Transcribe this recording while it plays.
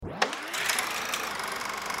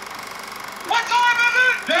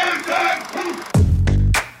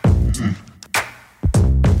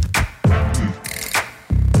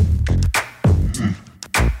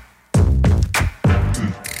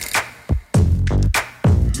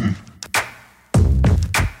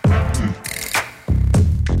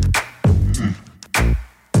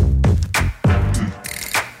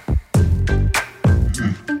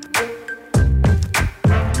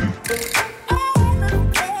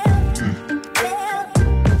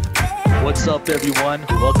What's up, everyone?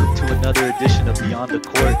 Welcome to another edition of Beyond the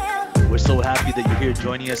Court. We're so happy that you're here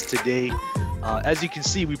joining us today. As you can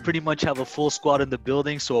see, we pretty much have a full squad in the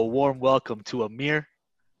building, so a warm welcome to Amir,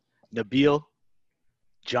 Nabil,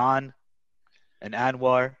 John, and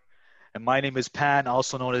Anwar. And my name is Pan,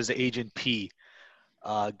 also known as Agent P.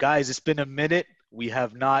 Guys, it's been a minute. We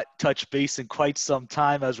have not touched base in quite some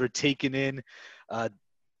time as we're taking in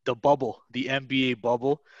the bubble, the NBA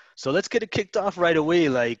bubble. So let's get it kicked off right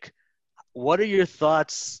away. What are your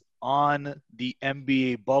thoughts on the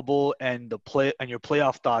NBA bubble and your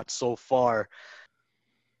playoff thoughts so far?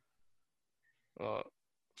 For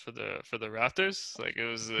the Raptors,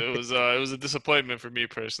 it was a disappointment for me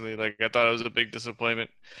personally. I thought it was a big disappointment.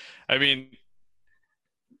 I mean,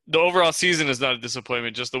 the overall season is not a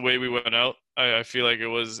disappointment, just the way we went out. I feel like it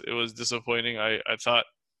was disappointing. I thought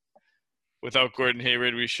without Gordon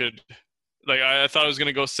Hayward we should. I thought it was going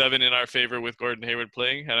to go 7 in our favor with Gordon Hayward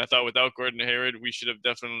playing, and I thought without Gordon Hayward, we should have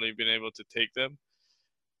definitely been able to take them.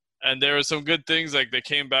 And there were some good things, like they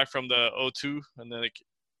came back from the 0-2, and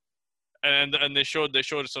then they showed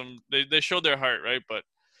their heart, right? But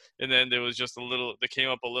in the end, it was just they came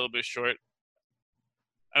up a little bit short.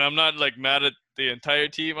 And I'm not mad at the entire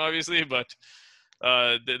team, obviously, but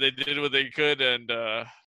they did what they could. And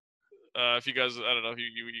if you guys, I don't know if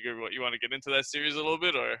you want to get into that series a little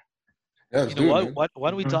bit, or. Yeah, Why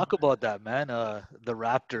don't we talk about that, man? The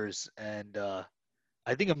Raptors, and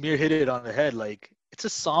I think Amir hit it on the head. It's a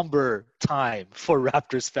somber time for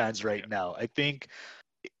Raptors fans right now. I think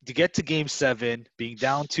to get to Game 7, being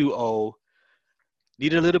down 2-0,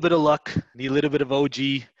 need a little bit of luck, need a little bit of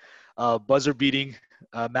OG, buzzer beating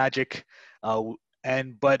magic,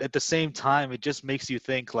 but at the same time, it just makes you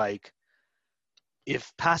think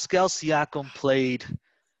if Pascal Siakam played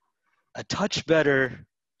a touch better,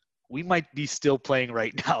 we might be still playing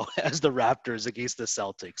right now as the Raptors against the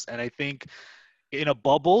Celtics. And I think in a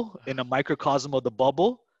bubble, in a microcosm of the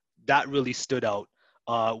bubble, that really stood out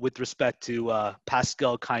with respect to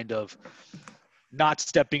Pascal kind of not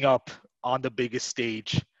stepping up on the biggest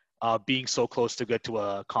stage, being so close to get to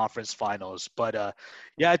a conference finals. But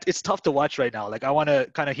it's tough to watch right now. I want to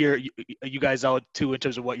kind of hear you guys out too in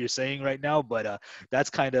terms of what you're saying right now. But that's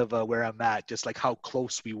kind of where I'm at, just how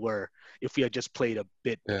close we were if we had just played a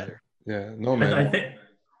bit better. Yeah, no, man. I think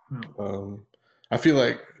I feel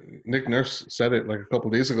like Nick Nurse said it a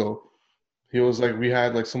couple days ago. He was we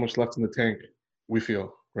had so much left in the tank. We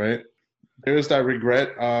feel right. There's that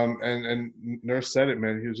regret. And Nurse said it,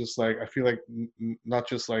 man. He was just I feel not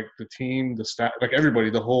just the team, the staff,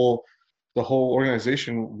 everybody, the whole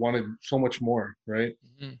organization wanted so much more, right?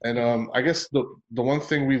 Mm-hmm. And I guess the one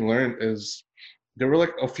thing we learned is there were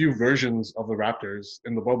a few versions of the Raptors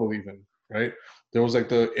in the bubble, even, right? There was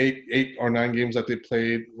the 8 or 9 games that they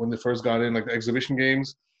played when they first got in, the exhibition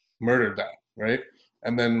games, murdered that, right?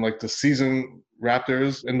 And then the season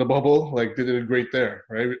Raptors in the bubble, they did great there,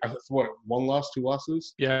 right? What, 1 loss, 2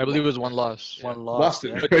 losses? Yeah, I believe it was 1 loss. One loss. Lost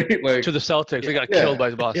it, right? To the Celtics. They got killed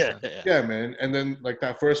by Boston. Yeah, man. And then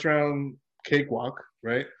that first round cakewalk,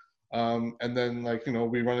 right? And then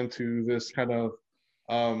we run into this kind of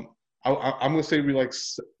I'm gonna say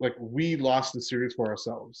we lost the series for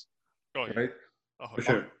ourselves. Oh, yeah. Right? for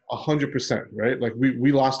sure. 100%, right?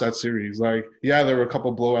 We lost that series. There were a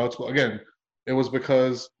couple blowouts, but again, it was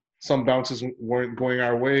because some bounces weren't going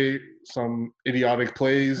our way, some idiotic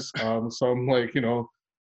plays, some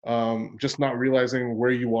just not realizing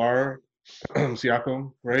where you are,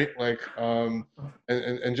 Siakam, right?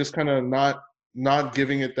 And just kind of not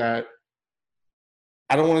giving it that.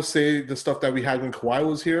 I don't want to say the stuff that we had when Kawhi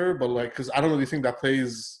was here, but because I don't really think that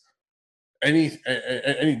plays any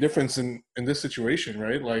difference in this situation,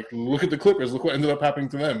 right? Look at the Clippers, look what ended up happening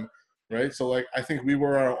to them, right? So I think we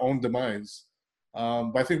were our own demise.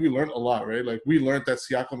 But I think we learned a lot, right? We learned that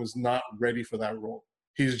Siakam is not ready for that role.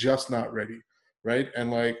 He's just not ready, right?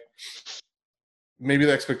 And maybe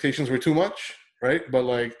the expectations were too much, right?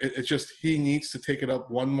 But it's just he needs to take it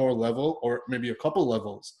up one more level, or maybe a couple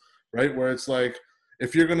levels, right? Where it's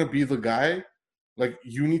if you're gonna be the guy,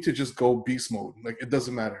 you need to just go beast mode. It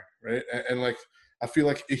doesn't matter, right? And I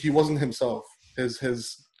feel he wasn't himself.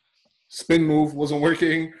 His spin move wasn't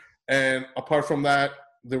working, and apart from that,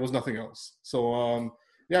 there was nothing else. So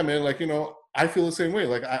yeah, man, like, I feel the same way.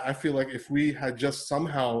 Like, I feel like if we had just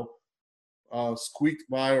somehow squeaked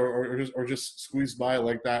by or just squeezed by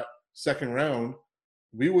like that second round,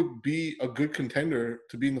 we would be a good contender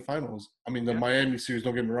to be in the finals. I mean, the Miami series,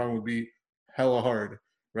 don't get me wrong, would be hella hard,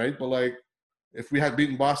 right? But like, if we had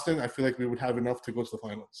beaten Boston, I feel like we would have enough to go to the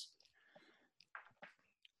finals.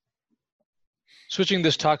 Switching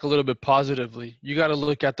this talk a little bit positively, you got to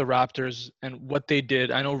look at the Raptors and what they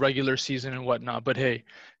did. I know regular season and whatnot, but hey,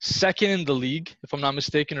 second in the league, if I'm not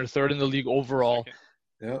mistaken, or third in the league overall.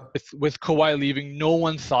 Yeah. With Kawhi leaving, no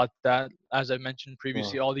one thought that. As I mentioned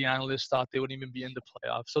previously, all the analysts thought they wouldn't even be in the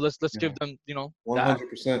playoffs. So let's give them,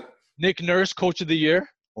 100%. Nick Nurse, Coach of the Year.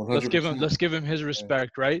 100%. Let's give him his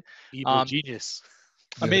respect, right? Genius.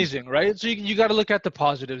 Amazing, right? So you got to look at the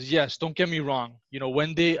positives. Yes, don't get me wrong.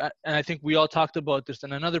 When and I think we all talked about this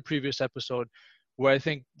in another previous episode, where I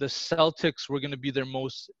think the Celtics were going to be their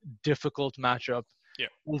most difficult matchup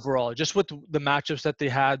overall, just with the matchups that they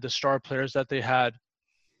had, the star players that they had,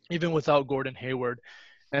 even without Gordon Hayward.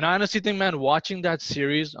 And I honestly think, man, watching that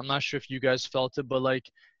series, I'm not sure if you guys felt it, but like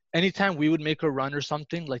anytime we would make a run or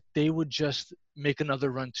something, like they would just make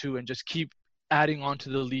another run too and just keep adding on to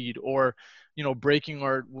the lead or, breaking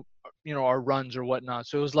our runs or whatnot.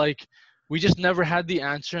 So it was like we just never had the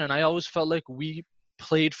answer. And I always felt like we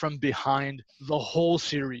played from behind the whole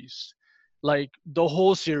series. Like the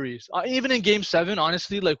whole series. Even in Game 7,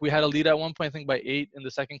 honestly, like we had a lead at one point, I think by 8 in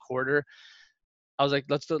the second quarter. I was like,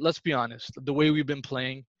 let's be honest, the way we've been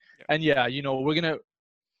playing. And we're going to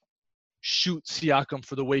shoot Siakam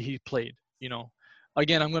for the way he played,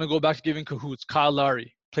 Again, I'm going to go back to giving cahoots. Kyle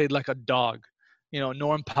Lowry played like a dog.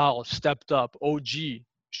 Norm Powell stepped up. OG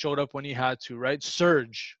showed up when he had to, right?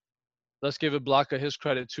 Serge, let's give Ibaka his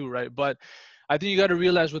credit too, right? But I think you got to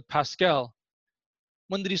realize with Pascal,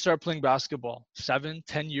 when did he start playing basketball? 7,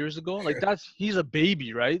 10 years ago? Like he's a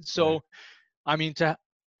baby, right? So, I mean, to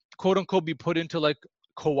quote unquote be put into like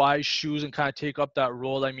Kawhi's shoes and kind of take up that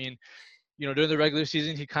role. I mean, during the regular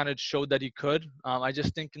season, he kind of showed that he could. I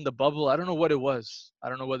just think in the bubble, I don't know what it was. I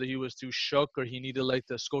don't know whether he was too shook or he needed like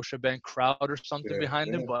the Scotiabank crowd or something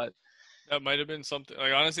behind him, but that might have been something.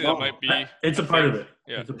 Like honestly, that might be. It's a part of it.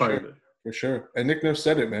 Yeah, it's a part of it for sure. And Nick Nurse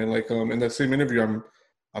said it, man. Like in that same interview I'm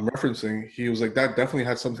referencing, he was like that definitely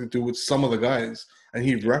had something to do with some of the guys, and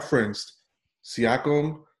he referenced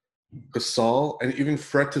Siakam, Gasol, and even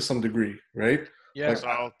Fred to some degree, right? Yeah. Like,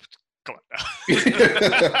 Gasol, come on.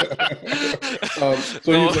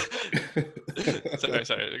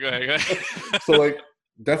 Sorry. Go ahead. So like,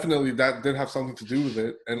 definitely that did have something to do with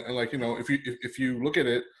it, and like if you look at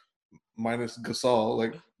it, minus Gasol,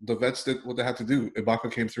 like the vets did what they had to do.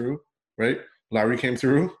 Ibaka came through, right? Lowry came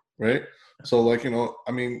through, right? So like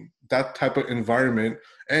I mean that type of environment,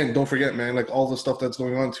 and don't forget, man, like all the stuff that's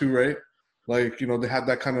going on too, right? Like they had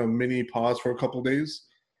that kind of mini pause for a couple of days.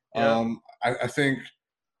 Yeah. I think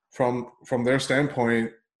from their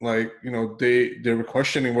standpoint, like they were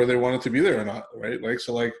questioning whether they wanted to be there or not, right? Like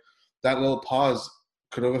so like that little pause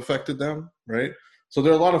could have affected them, right? So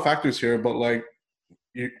there are a lot of factors here, but like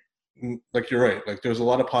you're right. Like there's a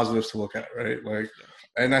lot of positives to look at, right? Like,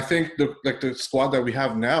 and I think the squad that we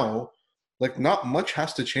have now, like not much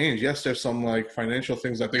has to change. Yes, there's some like financial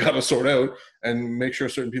things that they got to sort out and make sure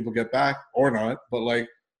certain people get back or not. But like,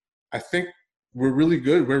 I think we're really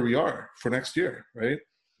good where we are for next year, right?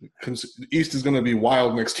 The East is going to be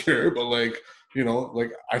wild next year, but like,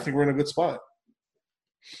 like I think we're in a good spot.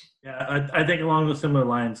 Yeah, I think along the similar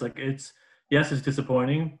lines, like it's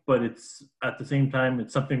disappointing, but it's at the same time,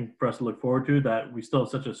 it's something for us to look forward to, that we still have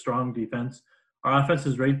such a strong defense. Our offense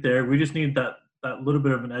is right there. We just need that little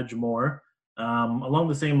bit of an edge more. Along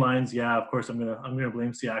the same lines, of course, I'm gonna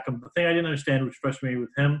blame Siakam. The thing I didn't understand, which frustrated me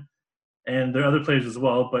with him, and there are other players as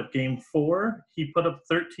well, but Game 4, he put up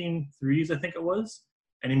 13 threes, I think it was,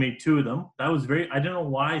 and he made 2 of them. That was I didn't know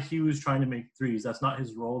why he was trying to make threes. That's not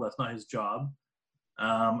his role. That's not his job.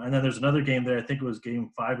 And then there's another game there, I think it was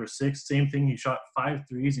Game 5 or 6, same thing. He shot 5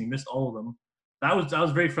 threes and he missed all of them. That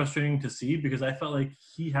was very frustrating to see, because I felt like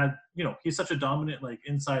he had, he's such a dominant, like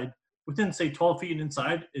inside, within say 12 feet and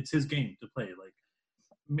inside, it's his game to play. Like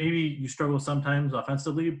maybe you struggle sometimes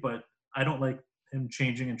offensively, but I don't like him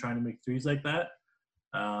changing and trying to make threes like that.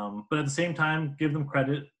 But at the same time, give them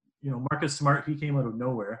credit. Marcus Smart, he came out of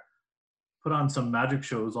nowhere, put on some magic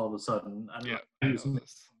shows all of a sudden. I don't know.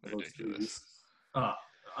 Ridiculous.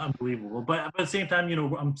 Unbelievable. But at the same time,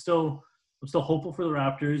 I'm still hopeful for the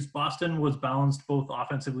Raptors. Boston was balanced both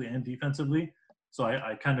offensively and defensively, so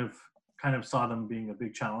I kind of saw them being a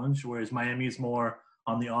big challenge, whereas Miami is more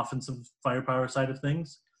on the offensive firepower side of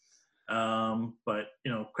things. But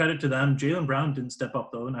credit to them. Jaylen Brown didn't step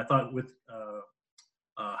up though, and I thought with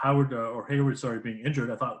Howard or Hayward started being injured,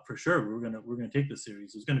 I thought for sure we were gonna take this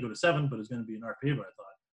series. It was gonna go to 7, but it was gonna be in our favor, I thought.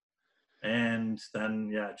 And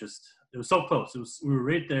then it was so close. We were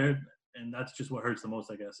right there, and that's just what hurts the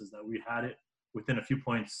most, I guess, is that we had it within a few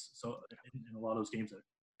points. So in a lot of those games that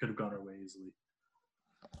could have gone our way easily.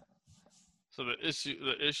 So the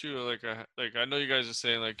issue, like I know you guys are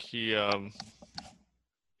saying like he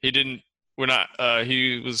didn't. We're not.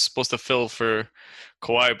 He was supposed to fill for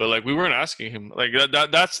Kawhi, but like we weren't asking him. Like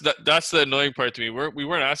that's the annoying part to me. We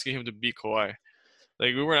weren't asking him to be Kawhi.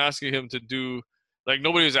 Like we weren't asking him to do. Like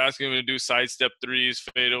nobody was asking him to do sidestep threes,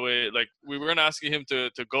 fade away. Like we weren't asking him to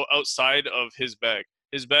go outside of his bag.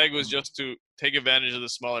 His bag was just to take advantage of the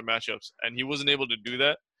smaller matchups, and he wasn't able to do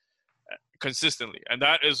that consistently. And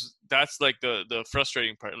that's like the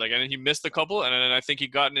frustrating part. Like, and he missed a couple, and then I think he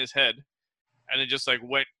got in his head, and it just like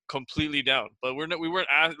went completely down. But we weren't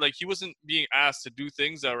asked, like he wasn't being asked to do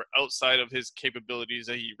things that were outside of his capabilities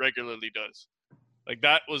that he regularly does. Like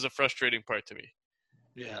that was a frustrating part to me.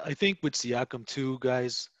 Yeah, I think with Siakam too,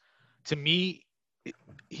 guys, to me,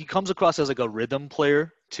 he comes across as like a rhythm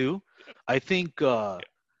player too. I think the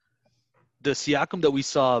Siakam that we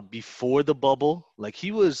saw before the bubble, like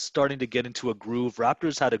he was starting to get into a groove.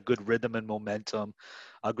 Raptors had a good rhythm and momentum.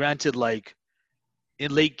 Granted, like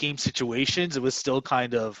in late game situations, it was still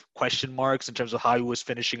kind of question marks in terms of how he was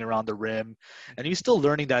finishing around the rim, and he's still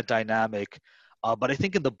learning that dynamic. But I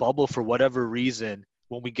think in the bubble, for whatever reason,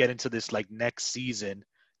 when we get into this like next season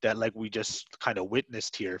that like we just kind of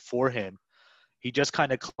witnessed here for him, he just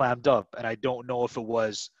kind of clammed up. And I don't know if it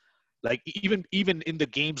was like even in the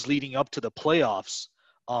games leading up to the playoffs,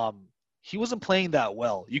 he wasn't playing that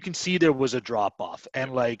well. You can see there was a drop off,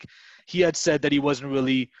 and like he had said that he wasn't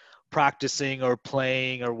really practicing or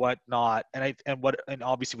playing or whatnot. And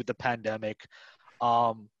obviously with the pandemic,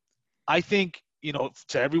 I think, you know,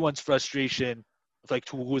 to everyone's frustration, like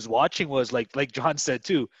who was watching, was like John said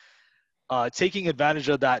too, taking advantage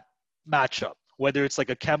of that matchup, whether it's like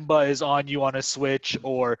a Kemba is on you on a switch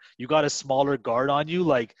or you got a smaller guard on you,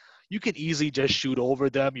 like you can easily just shoot over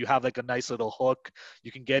them. You have like a nice little hook.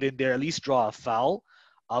 You can get in there, at least draw a foul.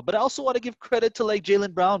 But I also want to give credit to like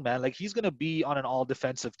Jaylen Brown, man. Like he's going to be on an all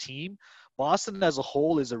defensive team. Boston as a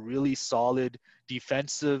whole is a really solid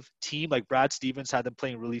defensive team. Like Brad Stevens had them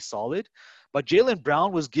playing really solid. But Jaylen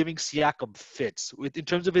Brown was giving Siakam fits in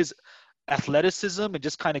terms of his athleticism and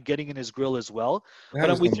just kind of getting in his grill as well. But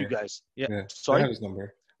I'm with you guys. Yeah. Sorry. They had his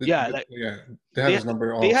number. They had his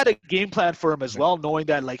number. They had a game plan for him as well, knowing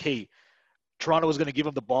that like, hey, Toronto was going to give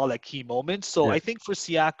him the ball at key moments. So I think for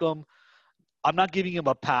Siakam, I'm not giving him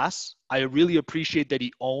a pass. I really appreciate that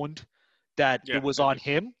he owned that it was on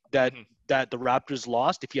him that the Raptors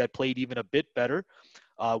lost. If he had played even a bit better,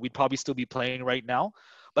 we'd probably still be playing right now.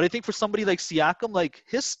 But I think for somebody like Siakam, like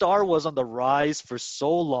his star was on the rise for so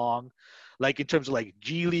long, like in terms of like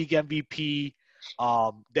G League MVP,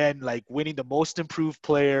 then like winning the most improved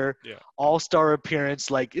player, all-star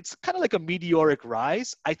appearance. Like it's kind of like a meteoric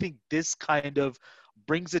rise. I think this kind of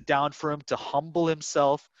brings it down for him to humble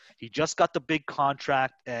himself. He just got the big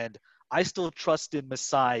contract, and I still trust in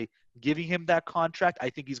Masai giving him that contract. I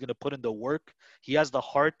think he's going to put in the work. He has the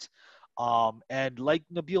heart. And like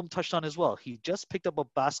Nabil touched on as well, he just picked up a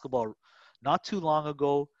basketball not too long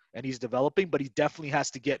ago, and he's developing, but he definitely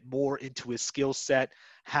has to get more into his skill set.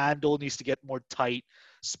 Handle needs to get more tight.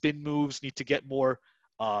 Spin moves need to get more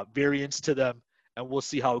variance to them, and we'll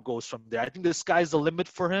see how it goes from there. I think the sky's the limit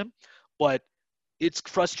for him, but it's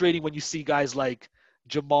frustrating when you see guys like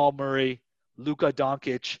Jamal Murray, Luka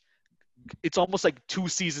Doncic. It's almost like 2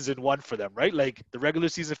 seasons in one for them, right? Like the regular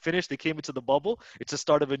season finished, they came into the bubble. It's the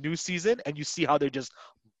start of a new season, and you see how they're just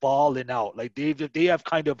balling out. Like they have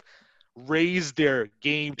kind of raised their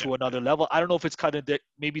game to another level. I don't know if it's kind of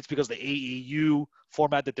maybe it's because of the AAU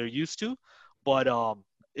format that they're used to, but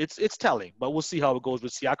it's telling. But we'll see how it goes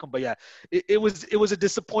with Siakam. But yeah, it was a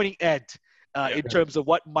disappointing end. In terms of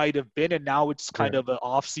what might have been, and now it's kind of an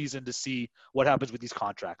off season to see what happens with these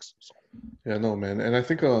contracts. So. Yeah, no, man, and I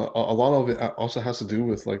think a lot of it also has to do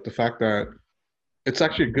with like the fact that it's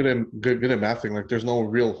actually good at mathing. Like, there's no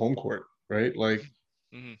real home court, right? Like,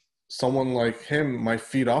 someone like him might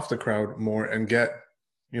feed off the crowd more and get,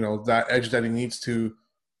 you know, that edge that he needs to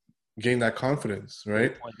gain that confidence,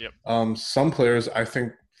 right? Some players, I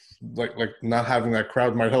think, like not having that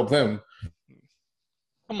crowd might help them.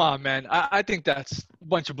 Come on, man. I think that's a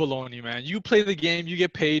bunch of baloney, man. You play the game, you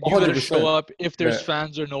get paid, you gotta show up if there's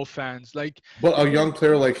fans or no fans. Like, but a young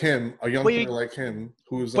player like him,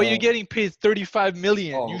 who's but you're getting paid $35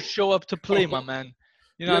 million. You show up to play, my man.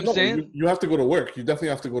 You know what I'm saying? You have to go to work. You definitely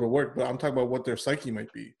have to go to work. But I'm talking about what their psyche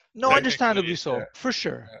might be. No, understandably so, for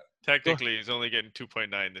sure. Technically, he's only getting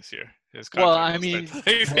 2.9 this year. His Well, contract I was mean,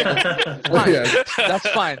 10. fine. Yeah, That's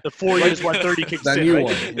fine. The 4 years 130 kicks that in, new right?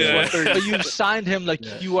 one. It's Yeah. 130. But you've signed him like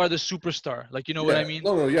Yeah. you are the superstar. Like, you know what I mean?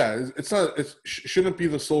 No, yeah. It's not. It shouldn't be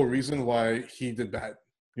the sole reason why he did that.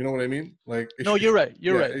 You know what I mean? Like, No, you're right.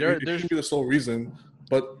 You're right. It There's shouldn't be the sole reason.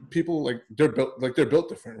 But people they're built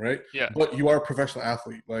different, right? Yeah. But you are a professional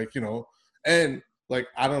athlete, and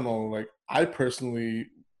I don't know, I personally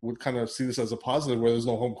would kind of see this as a positive where there's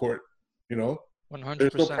no home court. 100%.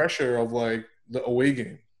 There's no pressure of the away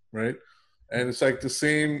game, right? And it's like the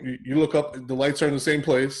same. You look up, the lights are in the same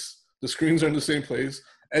place, the screens are in the same place,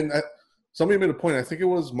 and somebody made a point. I think it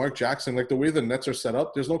was Mark Jackson. Like the way the nets are set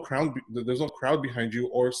up, there's no crowd behind you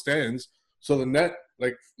or stands, so the net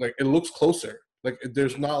it looks closer.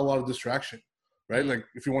 There's not a lot of distraction, right? Like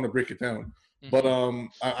if you want to break it down. But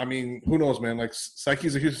I mean, who knows, man?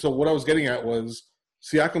 Psyche's a huge. So what I was getting at was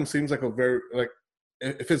Siakam seems like a very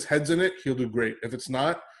if his head's in it, he'll do great. If it's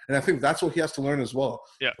not, and I think that's what he has to learn as well.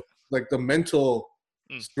 Yeah. The mental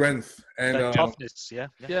strength and That toughness, yeah.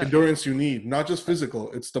 endurance you need, not just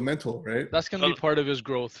physical. It's the mental, right? That's gonna be part of his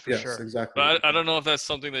growth for Yes, sure. exactly. But I don't know if that's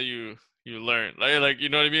something that you learn. Like you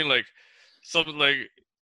know what I mean? Like something like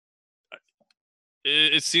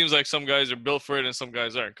it seems like some guys are built for it and some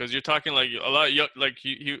guys aren't. Because you're talking like a lot young, like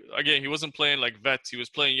he wasn't playing like vets. He was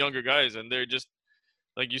playing younger guys, and they're just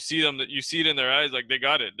like you see it in their eyes, like they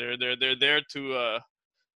got it. They're there to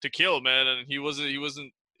kill, man. And he wasn't.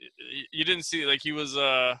 You didn't see like he was.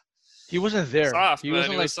 He wasn't there. Soft, he man.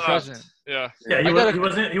 wasn't He like was soft. present. Yeah. Yeah, he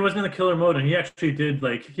wasn't in the killer mode, and he actually did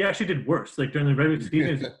worse. Like during the regular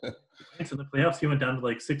season, in the playoffs, he went down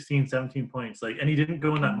to 16, 17 points. And he didn't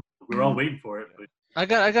go in that mode. We were all waiting for it. But. I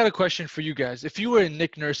got a question for you guys. If you were in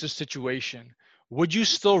Nick Nurse's situation, would you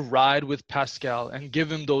still ride with Pascal and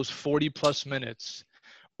give him those 40+ minutes?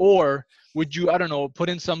 Or would you, I don't know, put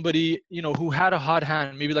in somebody, who had a hot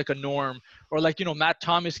hand, maybe like a Norm, or Matt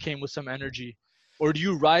Thomas came with some energy? Or do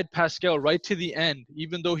you ride Pascal right to the end,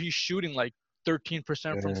 even though he's shooting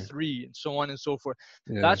 13% from three and so on and so forth?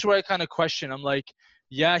 Yeah. That's where I kind of question. I'm like,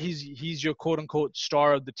 yeah, he's your quote unquote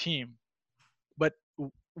star of the team, but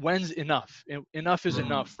when's enough? Enough is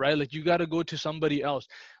enough, right? You got to go to somebody else.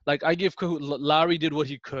 I give Lowry did what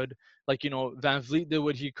he could, Van Vliet did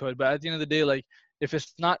what he could, but at the end of the day, if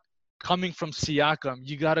it's not coming from Siakam,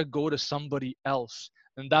 you got to go to somebody else.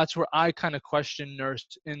 And that's where I kind of question Nurse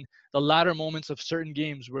in the latter moments of certain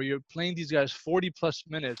games where you're playing these guys 40+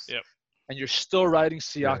 minutes and you're still riding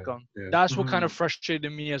Siakam. Yeah. That's what kind of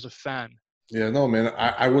frustrated me as a fan. Yeah, no, man.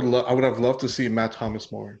 I would have loved to see Matt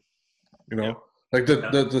Thomas more.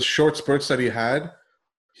 The short spurts that he had,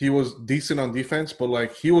 he was decent on defense,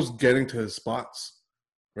 but he was getting to his spots,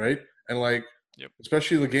 right? And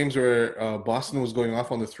especially the games where Boston was going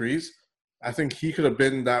off on the threes, I think he could have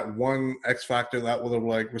been that one X factor that would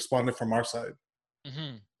have responded from our side.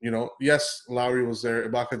 Mm-hmm. Yes, Lowry was there,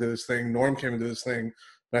 Ibaka did his thing, Norm came and did his thing,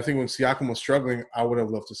 but I think when Siakam was struggling, I would have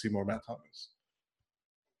loved to see more Matt Thomas.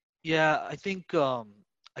 Yeah, I think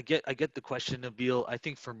I get the question, Nabil. I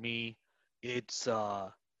think for me, it's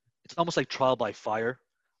almost like trial by fire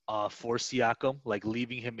for Siakam,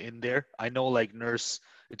 leaving him in there. I know Nurse,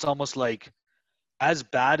 it's almost as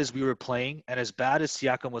bad as we were playing and as bad as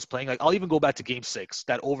Siakam was playing, I'll even go back to Game 6,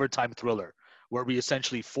 that overtime thriller where we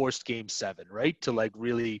essentially forced Game 7, right, to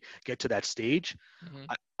really get to that stage. Mm-hmm.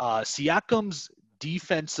 Siakam's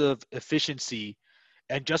defensive efficiency,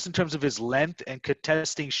 and just in terms of his length and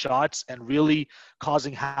contesting shots and really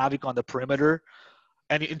causing havoc on the perimeter,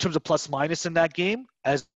 and in terms of plus minus in that game,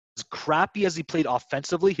 as crappy as he played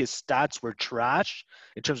offensively, his stats were trash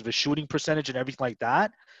in terms of his shooting percentage and everything like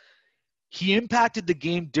that. He impacted the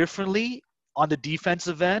game differently on the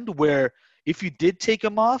defensive end, where if you did take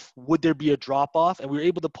him off, would there be a drop-off? And we were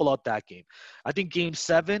able to pull out that game. I think Game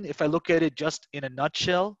 7, if I look at it just in a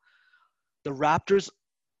nutshell, the Raptors,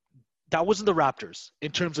 that wasn't the Raptors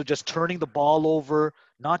in terms of just turning the ball over,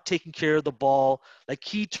 not taking care of the ball,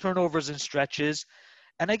 key turnovers and stretches.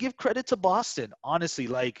 And I give credit to Boston, honestly,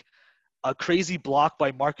 a crazy block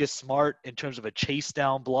by Marcus Smart in terms of a chase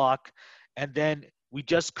down block. And then we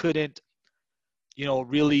just couldn't,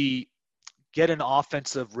 really get an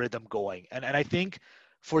offensive rhythm going. And I think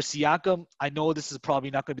for Siakam, I know this is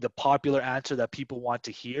probably not going to be the popular answer that people want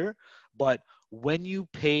to hear, but when you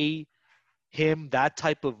pay him that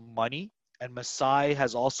type of money, and Masai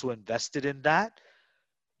has also invested in that,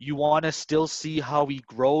 you want to still see how he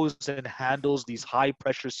grows and handles these high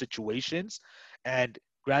pressure situations. And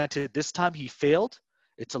granted, this time he failed.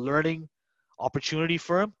 It's a learning opportunity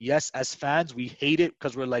for him. Yes, as fans, we hate it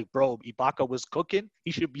because we're like, bro, Ibaka was cooking.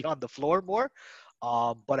 He should be on the floor more.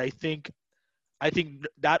 But I think I think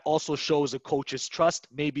that also shows a coach's trust.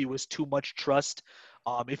 Maybe it was too much trust.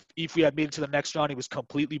 If we had made it to the next round, he was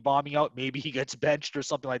completely bombing out. Maybe he gets benched or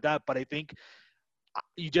something like that. But I think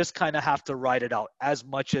you just kind of have to ride it out as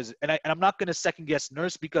much as, and I'm not going to second guess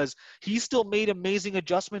Nurse because he still made amazing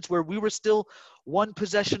adjustments where we were still one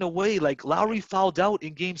possession away. Like Lowry fouled out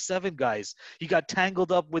in game 7, guys. He got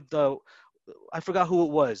tangled up with I forgot who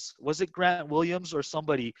it was. Was it Grant Williams or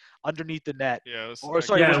somebody underneath the net? Yeah, it was, Or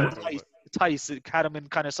sorry, Yeah, it was Tice. It had him in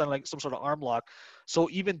kind of sounded like some sort of arm lock. So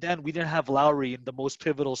even then, we didn't have Lowry in the most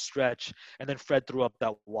pivotal stretch, and then Fred threw up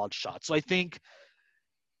that wild shot. So I think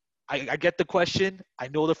I get the question. I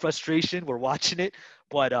know the frustration. We're watching it.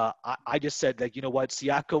 But I just said, like, you know what,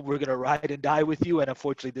 Siakam, we're going to ride and die with you. And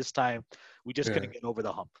unfortunately, this time, we just couldn't get over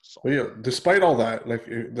the hump. So. But yeah, despite all that, like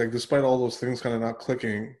despite all those things kind of not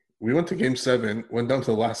clicking, we went to game 7, went down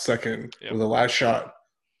to the last second with the last shot.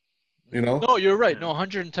 You know? No, you're right. No,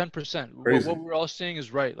 110%. Crazy. What we're all saying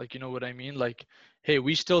is right. Like, you know what I mean? Like, hey,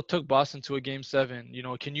 we still took Boston to a game 7. You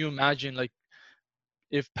know, can you imagine, like,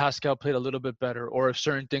 if Pascal played a little bit better or if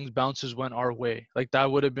certain bounces went our way? Like,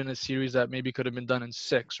 that would have been a series that maybe could have been done in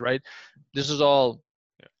 6, right? This is all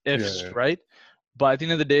ifs, right? But at the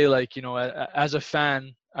end of the day, like, you know, as a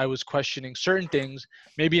fan, I was questioning certain things.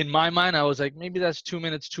 Maybe in my mind, I was like, maybe that's 2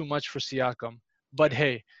 minutes too much for Siakam. But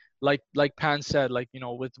hey, like Pan said, like, you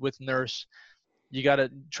know, with Nurse, you got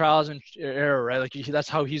to trials and error, right? Like that's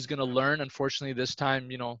how he's going to learn. Unfortunately, this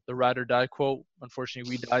time, you know, the ride or die quote, unfortunately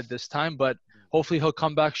we died this time, but hopefully he'll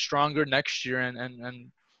come back stronger next year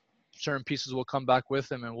and certain pieces will come back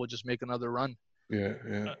with him and we'll just make another run. Yeah.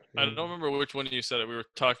 I don't remember which one you said it. We were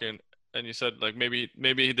talking and you said like, maybe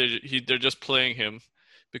they're just playing him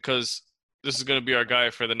because this is going to be our guy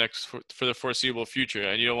for the foreseeable future.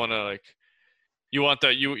 And you don't want to like, you want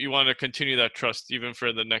to continue that trust even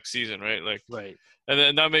for the next season, right? Like, right. And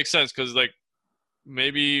then that makes sense because like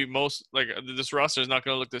maybe this roster is not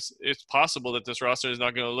going to look this. It's possible that this roster is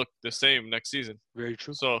not going to look the same next season. Very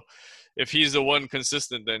true. So if he's the one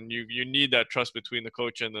consistent, then you need that trust between the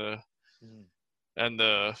coach and the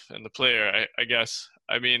player. I guess.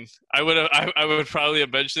 I mean, I would probably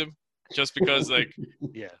have benched him just because like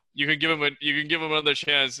you can give him another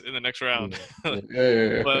chance in the next round.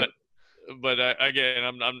 Yeah. But again,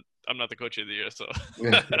 I'm not the coach of the year, so.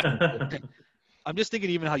 I'm just thinking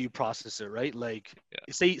even how you process it, right? Like,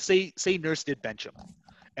 say Nurse did bench him,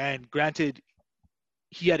 and granted,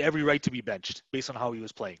 he had every right to be benched based on how he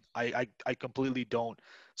was playing. I completely don't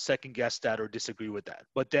second guess that or disagree with that.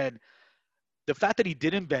 But then, the fact that he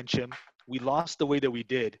didn't bench him, we lost the way that we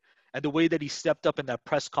did, and the way that he stepped up in that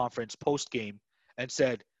press conference post game and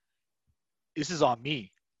said, "This is on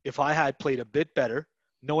me. If I had played a bit better."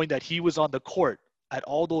 Knowing that he was on the court at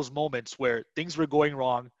all those moments where things were going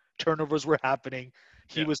wrong, turnovers were happening,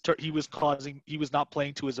 he was not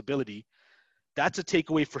playing to his ability. That's a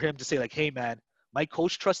takeaway for him to say like, hey man, my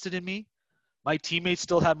coach trusted in me. My teammates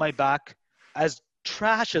still had my back as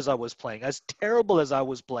trash as I was playing, as terrible as I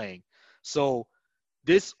was playing. So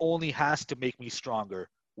this only has to make me stronger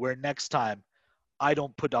where next time I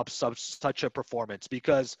don't put up such a performance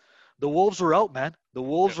because the Wolves were out, man. The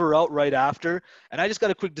Wolves were out right after. And I just got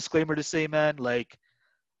a quick disclaimer to say, man, like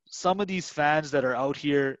some of these fans that are out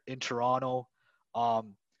here in Toronto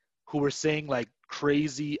who were saying like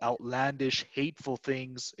crazy, outlandish, hateful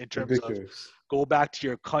things in terms of go back to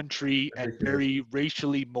your country and very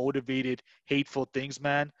racially motivated, hateful things,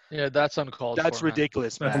 man. Yeah, that's uncalled for. That's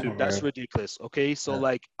ridiculous, man. That's ridiculous. Okay, so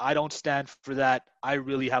like I don't stand for that. I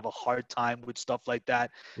really have a hard time with stuff like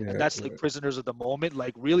that. And that's like prisoners of the moment.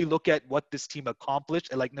 Like really look at what this team accomplished,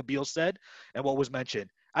 and like Nabil said, and what was mentioned.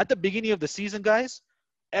 At the beginning of the season, guys,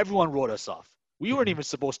 everyone wrote us off. We weren't even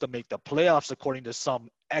supposed to make the playoffs according to some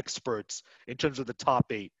experts in terms of the top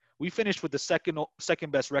 8. We finished with the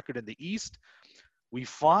second best record in the East. We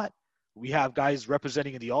fought. We have guys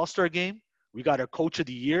representing in the All-Star game. We got our coach of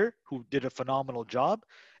the year who did a phenomenal job.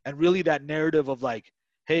 And really that narrative of like,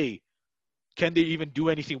 hey, can they even do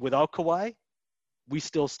anything without Kawhi? We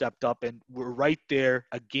still stepped up and we're right there,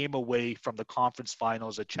 a game away from the conference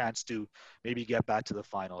finals, a chance to maybe get back to the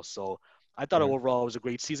finals. So I thought overall it was a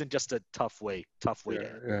great season, just a tough way to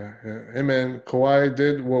end. Yeah. Hey man, Kawhi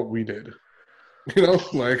did what we did. You know,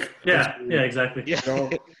 like exactly. You know,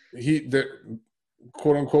 the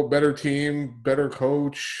quote unquote better team, better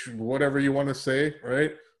coach, whatever you want to say,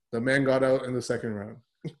 right? The man got out in the second round.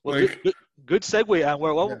 Well, like, good segue,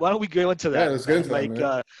 Anwar. Why don't we go into that? Yeah, let's get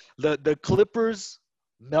into that, the Clippers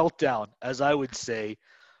meltdown, as I would say.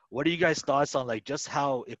 What are you guys' thoughts on like just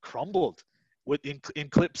how it crumbled in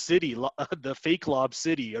Clip City, the fake Lob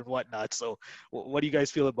City and whatnot? So, what do you guys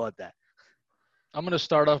feel about that? I'm going to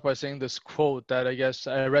start off by saying this quote that I guess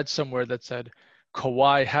I read somewhere that said,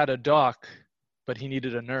 Kawhi had a doc, but he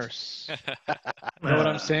needed a nurse. You know what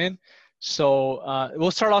I'm saying? So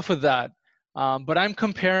we'll start off with that. But I'm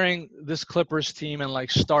comparing this Clippers team and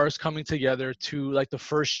like stars coming together to like the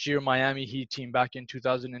first year Miami Heat team back in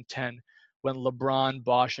 2010 when LeBron,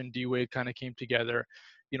 Bosh, and D-Wade kind of came together.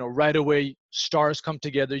 You know, right away, stars come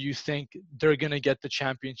together. You think they're going to get the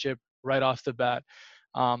championship right off the bat.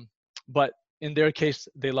 But in their case,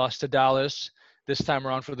 they lost to Dallas. This time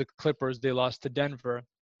around for the Clippers, they lost to Denver.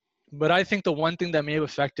 But I think the one thing that may have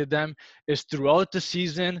affected them is throughout the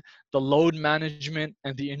season, the load management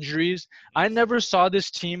and the injuries. I never saw this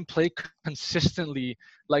team play consistently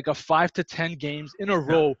like a 5 to 10 games in a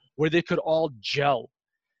row where they could all gel.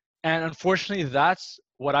 And unfortunately, that's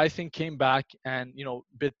what I think came back and, you know,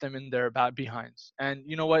 bit them in their bad behinds. And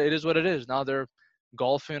you know what? It is what it is. Now they're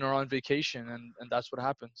golfing or on vacation, and that's what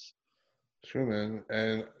happens. True, man.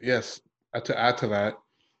 And yes, to add to that,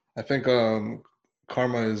 I think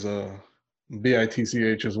karma is a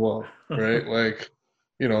bitch as well, right? Like,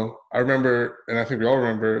 you know, I remember, and I think we all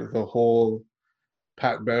remember the whole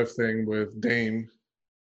Pat Bev thing with Dame,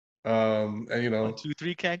 and you know, 1, 2,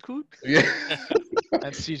 3 Cancun. yeah.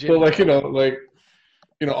 And CJ. So like, you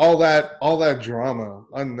know, all that drama,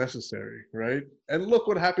 unnecessary, right? And look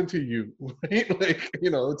what happened to you, right? Like, you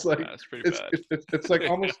know, it's like That's pretty bad. it's like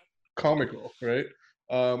almost comical, right?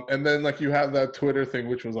 And then like you have that Twitter thing,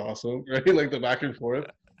 which was awesome, right? Like the back and forth.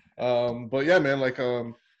 But yeah, man, like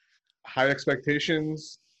high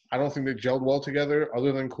expectations. I don't think they gelled well together,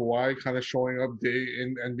 other than Kawhi kind of showing up day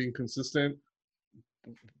in and being consistent.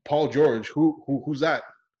 Paul George, who's that?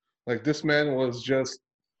 Like this man was just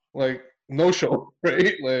like no show,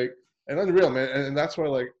 right? Like and unreal, man. And that's why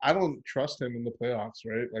like I don't trust him in the playoffs,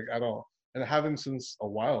 right? Like at all. And I haven't since a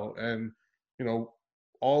while. And you know,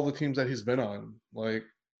 all the teams that he's been on, like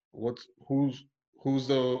who's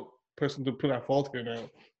the person to put at fault here now,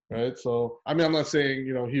 right? So I mean, I'm not saying,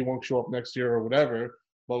 you know, he won't show up next year or whatever,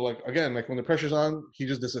 but like again, like when the pressure's on, he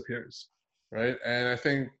just disappears, right? And I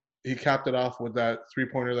think he capped it off with that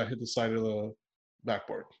 3-pointer that hit the side of the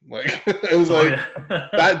backboard. Like it was like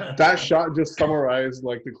that shot just summarized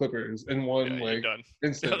like the Clippers in one like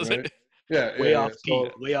instant, right? Yeah, way yeah, off P.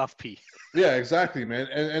 so, Way off P. yeah, exactly, man.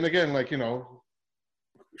 And again, like, you know,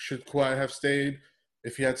 should Kawhi have stayed?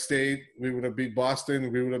 If he had stayed, we would have beat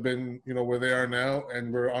Boston. We would have been, you know, where they are now,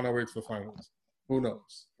 and we're on our way to the finals. Who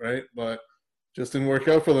knows, right? But just didn't work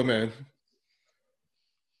out for the man.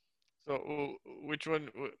 So, which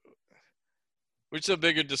is a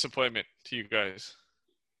bigger disappointment to you guys?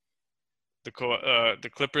 The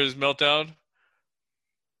Clippers meltdown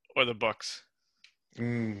or the Bucks?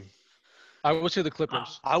 I would say the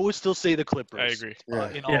Clippers. I would still say the Clippers. I agree.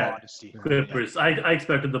 In all honesty. Clippers. I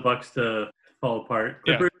expected the Bucks to fall apart.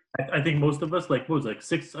 Clippers. Yeah. I think most of us, like, what was it, like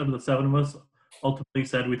 6 out of the 7 of us, ultimately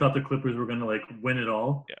said we thought the Clippers were going to like win it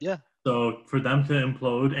all. Yeah. So for them to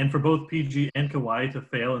implode, and for both PG and Kawhi to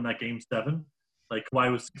fail in that Game 7, like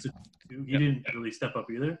Kawhi was 6-2, he didn't really step up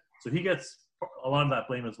either. So he gets a lot of that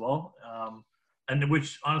blame as well. And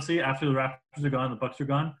which honestly, after the Raptors are gone, the Bucks are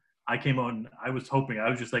gone, I came out and I was hoping. I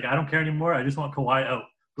was just like, I don't care anymore. I just want Kawhi out.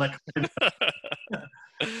 Like, and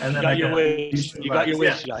then you got your wish. You got your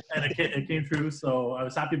wish. Yeah, and it came true. So I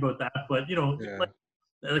was happy about that. But you know, like,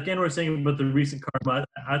 again, we're saying about the recent karma.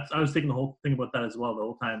 I was thinking the whole thing about that as well the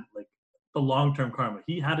whole time. Like the long-term karma.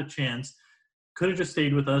 He had a chance. Could have just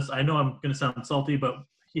stayed with us. I know I'm going to sound salty, but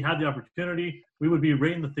he had the opportunity. We would be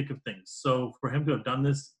right in the thick of things. So for him to have done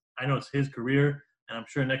this, I know it's his career, and I'm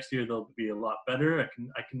sure next year they'll be a lot better.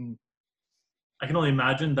 I can only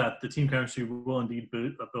imagine that the team chemistry will indeed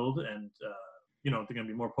build, and you know, they're going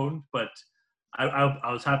to be more potent. But I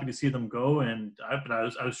was happy to see them go, and I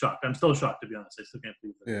was shocked. I'm still shocked, to be honest. I still can't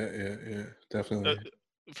believe it. Yeah, definitely.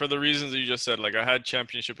 For the reasons that you just said, like I had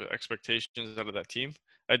championship expectations out of that team.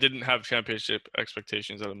 I didn't have championship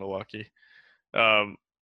expectations out of Milwaukee.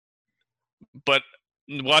 But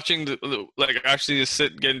watching actually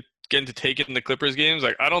sit getting to take it in the Clippers games,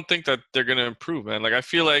 like I don't think that they're gonna improve, man. Like I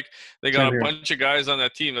feel like they got a bunch of guys on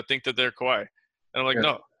that team that think that they're Kawhi, and I'm like,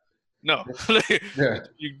 no.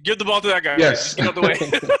 You give the ball to that guy. Yes. Just get out the way.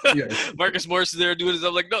 Marcus Morris is there doing his.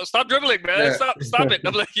 I'm like, no, stop dribbling, man. Yeah. Stop it.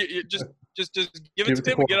 I'm like, you just give it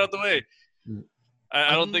to him and get out the way.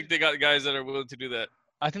 I don't think they got guys that are willing to do that.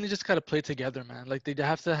 I think they just gotta play together, man. Like they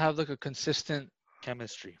have to have like a consistent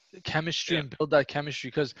chemistry and build that chemistry.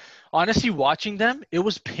 Because honestly, watching them, it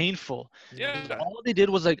was painful. Yeah. All they did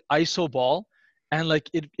was like ISO ball, and like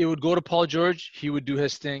it would go to Paul George, he would do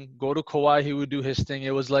his thing. Go to Kawhi, he would do his thing.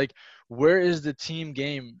 It was like, where is the team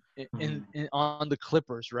game in on the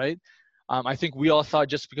Clippers, right? I think we all thought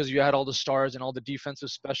just because you had all the stars and all the defensive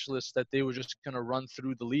specialists that they were just going to run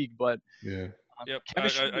through the league. But Yeah. Yep, I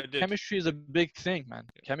did. chemistry is a big thing, man.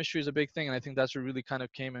 Chemistry is a big thing, and I think that's what really kind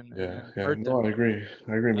of came and Yeah. hurt them. No, I agree,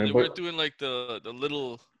 And man. they But weren't doing like the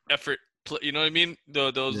little effort, you know what I mean?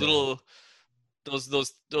 Those Yeah. little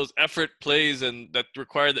those effort plays and that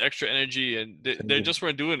require the extra energy, and they just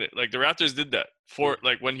weren't doing it. Like the Raptors did that for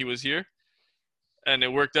like when he was here, and it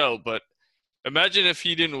worked out. But imagine if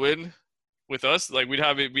he didn't win with us, like we'd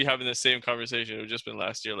be having the same conversation. It would just been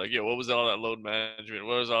last year, like, yo, what was all that load management?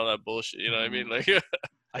 What was all that bullshit? You know what I mean? Like,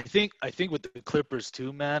 I think with the Clippers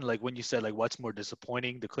too, man. Like when you said like what's more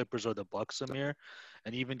disappointing, the Clippers or the Bucks, Amir,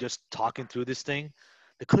 and even just talking through this thing,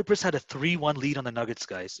 the Clippers had a 3-1 lead on the Nuggets,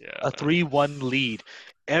 guys. Yeah, a 3-1 lead.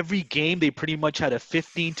 Every game they pretty much had a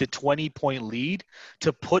 15 to 20 point lead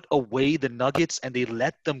to put away the Nuggets, and they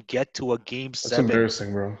let them get to a game that's 7,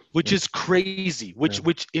 embarrassing, bro. which is crazy.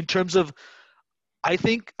 Which in terms of I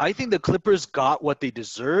think the Clippers got what they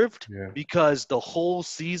deserved because the whole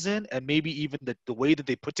season and maybe even the way that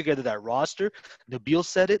they put together that roster, Nabil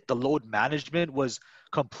said it, the load management was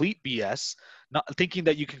complete BS. Not thinking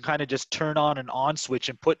that you can kind of just turn on an on switch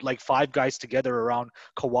and put like 5 guys together around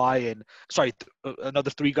Kawhi and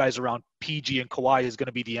another 3 guys around PG and Kawhi is going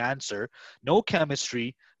to be the answer. No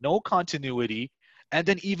chemistry, no continuity, and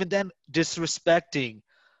then even then disrespecting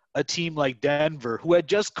a team like Denver, who had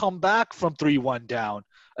just come back from 3-1 down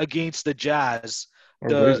against the Jazz,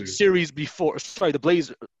 series before. Sorry, the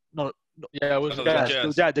Blazers. No, yeah, it was the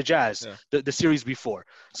Jazz. The Jazz. Yeah. The series before.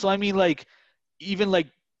 So I mean, like, even like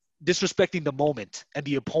disrespecting the moment and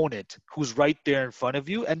the opponent who's right there in front of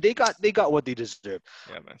you, and they got what they deserved.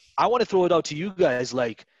 Yeah, man. I want to throw it out to you guys,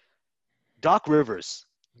 like Doc Rivers.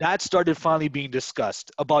 That started finally being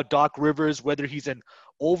discussed about Doc Rivers, whether he's an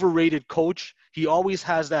overrated coach. He always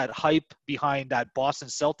has that hype behind that Boston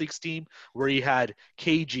Celtics team where he had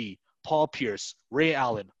KG, Paul Pierce, Ray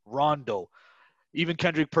Allen, Rondo, even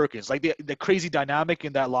Kendrick Perkins. Like the crazy dynamic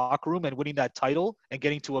in that locker room and winning that title and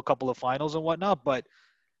getting to a couple of finals and whatnot. But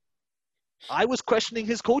I was questioning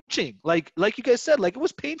his coaching. Like you guys said, like it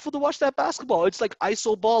was painful to watch that basketball. It's like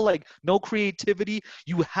iso ball, like no creativity.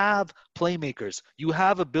 You have playmakers. You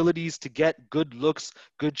have abilities to get good looks,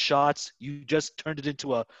 good shots. You just turned it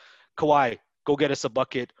into a Kawhi, go get us a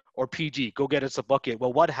bucket, or PG, go get us a bucket.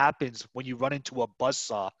 Well, what happens when you run into a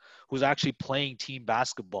buzzsaw who's actually playing team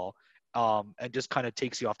basketball and just kind of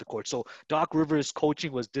takes you off the court? So Doc Rivers'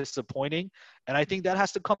 coaching was disappointing, and I think that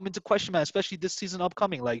has to come into question, man, especially this season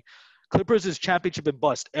upcoming. Like, Clippers is championship and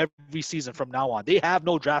bust every season from now on. They have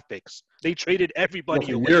no draft picks. They traded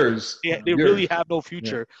everybody away. They really have no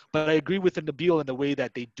future. Yeah. But I agree with Nabil in the way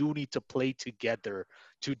that they do need to play together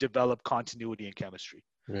to develop continuity and chemistry.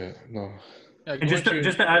 Yeah, no. Yeah, just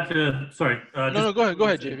to add to, sorry. No, go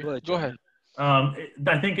ahead, JB. Go ahead.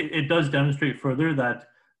 I think it does demonstrate further that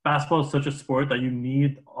basketball is such a sport that you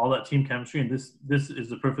need all that team chemistry, and this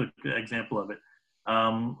is a perfect example of it.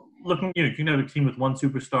 Looking, you can have a team with 1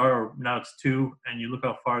 superstar, or now it's 2, and you look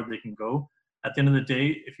how far they can go. At the end of the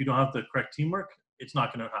day, if you don't have the correct teamwork, it's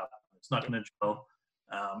not going to happen. It's not going to gel.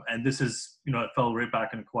 And this is, it fell right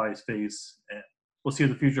back in Kawhi's face. And we'll see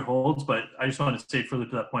what the future holds. But I just want to say further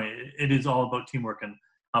to that point, it is all about teamwork and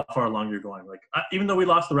how far along you're going. Like, even though we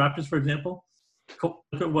lost the Raptors, for example, look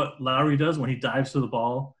at what Lowry does when he dives to the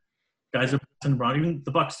ball. Guys are passing around. Even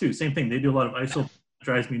the Bucks too, same thing. They do a lot of ISO.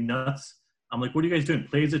 Drives me nuts. I'm like, what are you guys doing?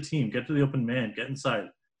 Play as a team. Get to the open man. Get inside.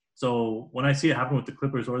 So when I see it happen with the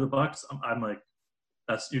Clippers or the Bucks, I'm like,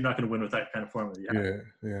 you're not going to win with that kind of formula.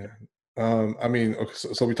 Yeah. I mean, okay,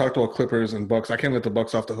 so we talked about Clippers and Bucks. I can't let the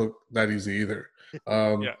Bucks off the hook that easy either.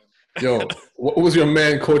 Yo, what was your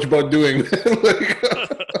man, Coach Bud, doing? Like,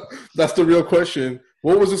 that's the real question.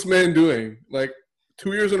 What was this man doing? Like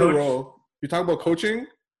 2 years in a row. You talk about coaching.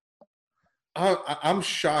 I'm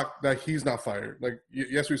shocked that he's not fired. Like,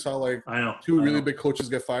 yes, we saw like 2 really big coaches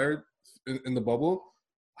get fired in the bubble.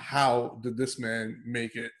 How did this man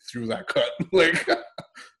make it through that cut? Like,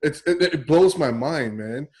 it blows my mind,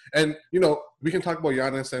 man. And we can talk about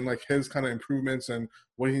Giannis and like his kind of improvements and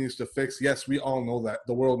what he needs to fix. Yes, we all know that.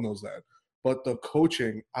 The world knows that. But the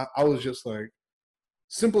coaching, I was just like,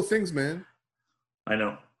 simple things, man. I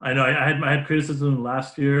know. I had criticism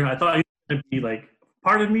last year. I thought he was going to be like,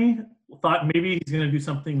 part of me thought maybe he's going to do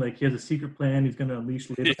something like he has a secret plan. He's going to unleash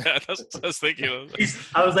later. Yeah, that's what I was thinking.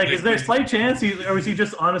 I was like, is there a slight chance or is he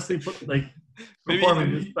just honestly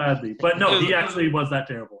performing this badly? But no, he actually was that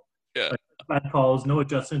terrible. Yeah. Like, bad calls, no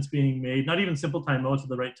adjustments being made, not even simple timeouts at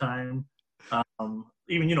the right time.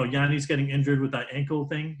 Even, Yannis getting injured with that ankle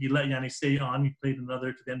thing. He let Yannis stay on. He played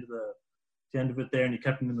another to the end of it there, and he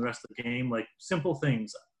kept him in the rest of the game. Like, simple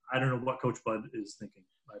things. I don't know what Coach Bud is thinking.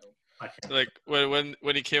 I can't. Like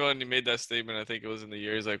when he came out and he made that statement, I think it was in the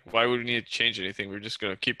year. He's like, "Why would we need to change anything? We're just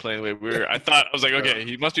gonna keep playing the way we were." I was like, "Okay,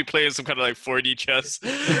 he must be playing some kind of like 4D chess."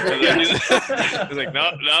 And then he's like,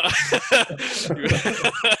 "No."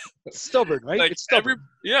 It's stubborn, right? Like it's stubborn.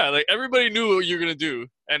 like everybody knew what you're gonna do,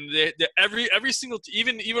 and every single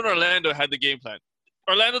even Orlando had the game plan.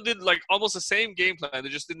 Orlando did like almost the same game plan. They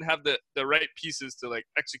just didn't have the right pieces to like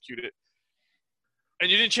execute it. And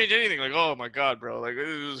you didn't change anything. Like, oh my god, bro! Like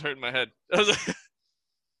it was hurting my head. I was like,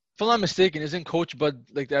 If I'm not mistaken, isn't Coach Bud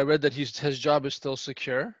like I read that his job is still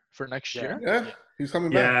secure for next year? Yeah, he's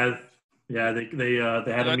coming back. Yeah. They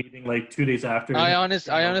had a meeting like 2 days after. I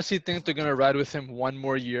honestly think they're gonna ride with him one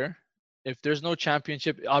more year. If there's no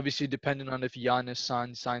championship, obviously depending on if Giannis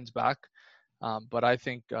signs back. But I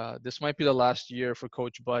think this might be the last year for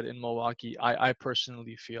Coach Bud in Milwaukee. I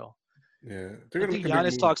personally feel. Yeah, I think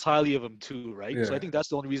Giannis talks highly of him too, right? Yeah. So I think that's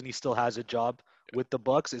the only reason he still has a job with the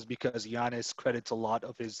Bucks is because Giannis credits a lot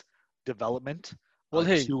of his development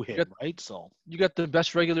to him, right? So you got the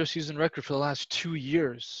best regular season record for the last 2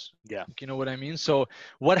 years. Yeah, you know what I mean. So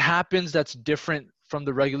what happens that's different from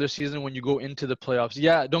the regular season when you go into the playoffs?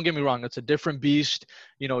 Yeah, don't get me wrong, it's a different beast.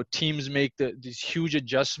 You know, teams make these huge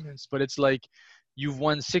adjustments, but it's like you've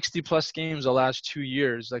won 60 plus games the last 2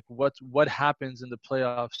 years. Like what happens in the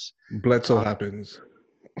playoffs? Bledsoe happens.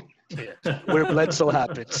 Where Bledsoe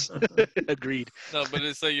happens. Agreed. No, but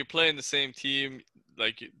it's like you're playing the same team.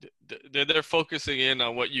 Like they're focusing in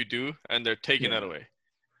on what you do, and they're taking that away.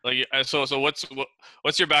 Like so what's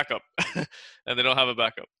your backup? And they don't have a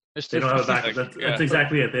backup. They don't have a backup. That's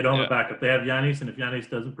exactly it. They don't have a backup. They have Giannis, and if Giannis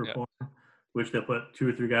doesn't perform, which they'll put 2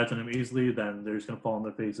 or 3 guys on him easily, then they're just going to fall on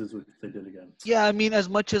their faces, which they did again. Yeah, I mean, as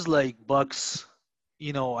much as like Bucks,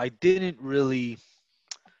 you know, I didn't really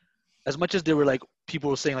 – as much as they were like – people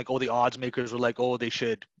were saying like, oh, the odds makers were like, oh, they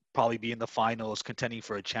should probably be in the finals contending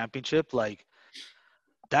for a championship. Like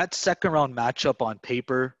that second round matchup on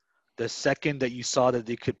paper, the second that you saw that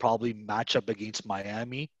they could probably match up against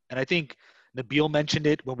Miami, and I think – Nabil mentioned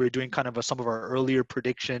it when we were doing kind of some of our earlier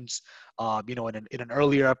predictions, you know, in an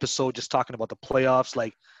earlier episode, just talking about the playoffs.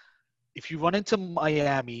 Like, if you run into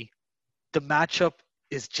Miami, the matchup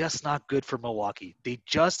is just not good for Milwaukee. They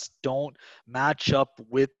just don't match up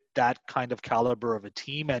with that kind of caliber of a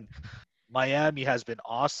team. And Miami has been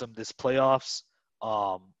awesome this playoffs.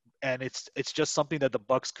 And it's just something that the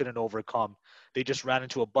Bucks couldn't overcome. They just ran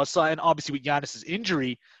into a buzzsaw. And obviously with Giannis'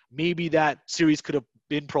 injury, maybe that series could have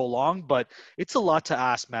been prolonged, but it's a lot to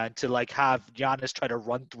ask, man, to like have Giannis try to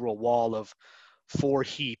run through a wall of 4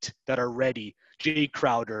 Heat that are ready. Jay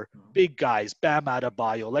Crowder, big guys, Bam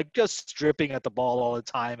Adebayo, like just stripping at the ball all the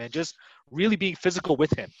time and just really being physical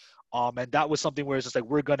with him. And that was something where it's just like,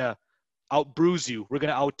 we're going to out bruise you. We're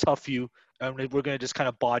going to out tough you. And we're going to just kind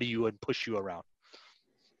of body you and push you around.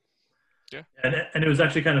 Yeah. And it was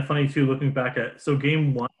actually kind of funny too, looking back at, so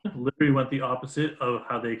game 1 literally went the opposite of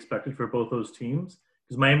how they expected for both those teams.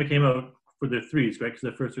 Because Miami came out for their threes, right? Because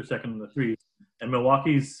they're first or second in the threes. And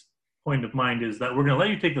Milwaukee's point of mind is that we're going to let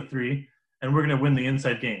you take the 3 and we're going to win the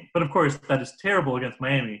inside game. But of course, that is terrible against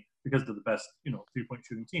Miami because they're the best, you know, 3-point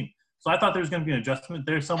shooting team. So I thought there was going to be an adjustment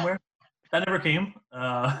there somewhere. That never came.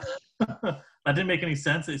 That didn't make any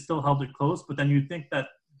sense. It still held it close. But then you'd think that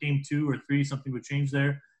game 2 or 3, something would change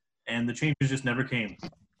there. And the changes just never came.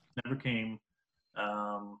 Never came.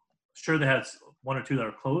 Sure, they had 1 or 2 that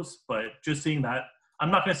were close, but just seeing that, I'm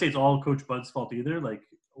not going to say it's all Coach Bud's fault either. Like,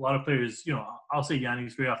 a lot of players, you know, I'll say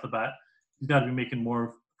Giannis right off the bat. He's got to be making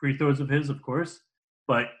more free throws of his, of course.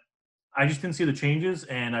 But I just didn't see the changes,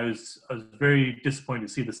 and I was very disappointed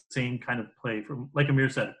to see the same kind of play from, like Amir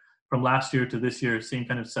said, from last year to this year, same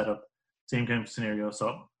kind of setup, same kind of scenario.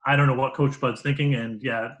 So I don't know what Coach Bud's thinking, and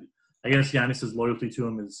yeah, I guess Giannis' loyalty to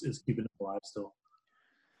him is keeping him alive still.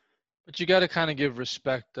 But you got to kind of give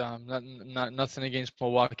respect. Nothing against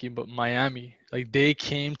Milwaukee, but Miami, like they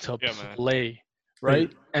came to play,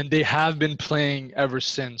 right? And they have been playing ever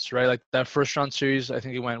since, right? Like that first round series, I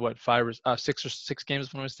think it went 6 games,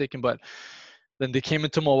 if I'm not mistaken. But then they came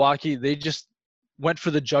into Milwaukee. They just went for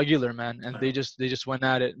the jugular, man, and they just went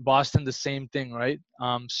at it. Boston, the same thing, right?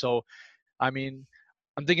 So, I mean,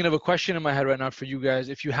 I'm thinking of a question in my head right now for you guys.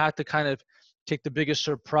 If you had to kind of take the biggest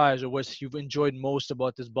surprise or what you've enjoyed most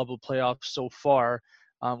about this bubble playoff so far,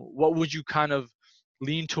 what would you kind of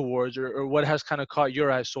lean towards or what has kind of caught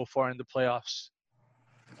your eye so far in the playoffs?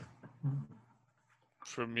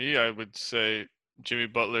 For me, I would say Jimmy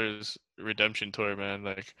Butler's redemption tour, man.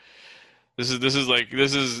 Like this is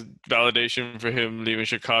validation for him leaving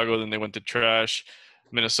Chicago. Then they went to trash.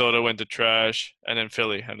 Minnesota went to trash, and then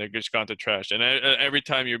Philly, and they're just gone to trash. And every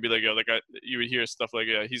time you'd be like, yo, you would hear stuff like,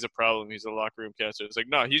 yeah, he's a problem. He's a locker room cancer. It's like,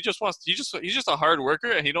 no, he's just a hard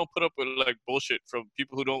worker, and he don't put up with like bullshit from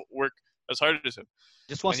people who don't work as hard as him.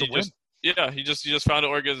 Just wants to win. He just found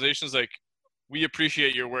organizations like, we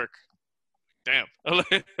appreciate your work. Damn.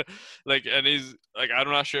 Like, and he's like, I'm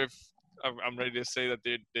not sure if I'm ready to say that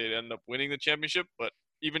they'd end up winning the championship, but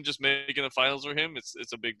even just making the finals for him,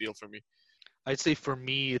 it's a big deal for me. I'd say for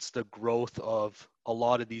me, it's the growth of a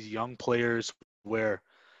lot of these young players where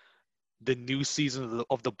the new season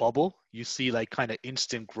of the bubble, you see like kind of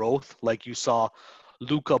instant growth. Like you saw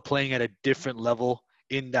Luka playing at a different level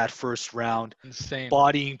in that first round, Insane.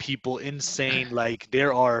 bodying people, insane. Like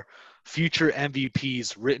there are future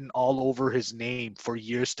MVPs written all over his name for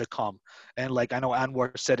years to come. And like I know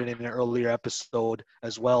Anwar said it in an earlier episode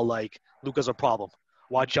as well, like Luka's a problem.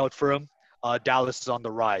 Watch out for him. Dallas is on the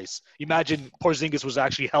rise. Imagine Porzingis was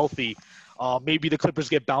actually healthy. Maybe the Clippers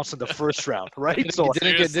get bounced in the first round, right? So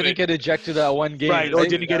didn't get ejected that one game. Right, or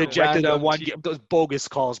didn't get ejected that one game. Those bogus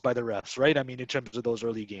calls by the refs, right? I mean, in terms of those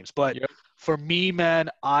early games. But for me, man,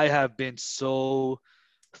 I have been so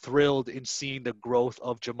thrilled in seeing the growth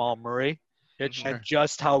of Jamal Murray and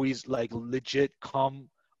just how he's like legit come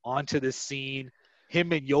onto the scene.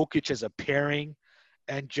 Him and Jokic as a pairing.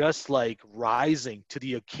 And just like rising to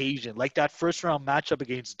the occasion, like that first round matchup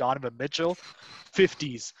against Donovan Mitchell,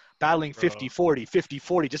 50s, battling 50-40,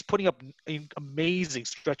 50-40, just putting up an amazing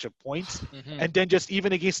stretch of points. Mm-hmm. And then just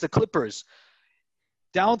even against the Clippers,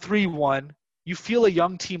 down 3-1, you feel a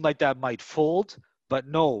young team like that might fold, but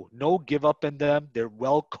no give up in them. They're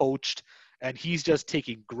well coached, and he's just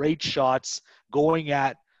taking great shots, going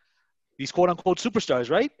at these quote-unquote superstars,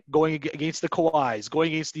 right? Going against the Kawhis,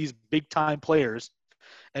 going against these big-time players,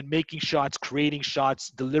 and making shots, creating shots,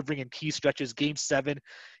 delivering in key stretches. Game 7,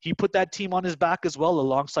 he put that team on his back as well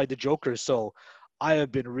alongside the Joker. So I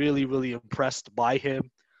have been really, really impressed by him.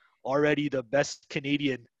 Already the best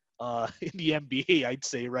Canadian in the NBA, I'd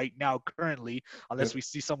say right now currently, unless we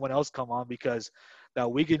see someone else come on, because that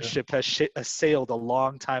Wiggins ship has sailed a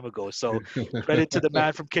long time ago. So credit to the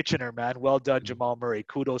man from Kitchener, man. Well done, Jamal Murray.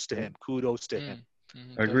 Kudos to him. Kudos to him.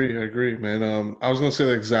 I agree, man. I was going to say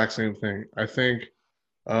the exact same thing. I think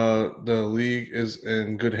the league is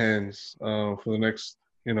in good hands for the next,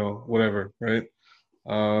 whatever, right?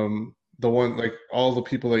 The one, like all the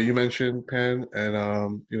people that you mentioned, Pan,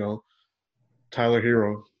 and Tyler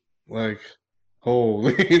Hero, like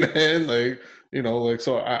holy man,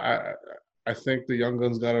 so I think the young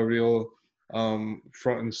guns got a real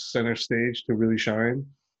front and center stage to really shine,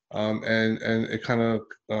 and it kind of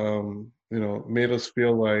made us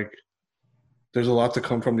feel like there's a lot to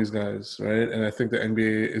come from these guys, right? And I think the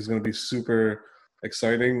NBA is going to be super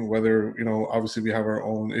exciting, whether, obviously we have our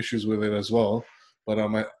own issues with it as well. But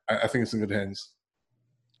I think it's in good hands.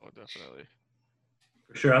 Oh, definitely.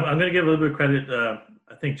 For sure. I'm going to give a little bit of credit.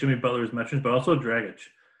 I think Jimmy Butler was mentioned, but also Dragic.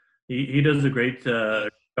 He does a great job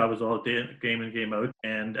as well, game in, game out.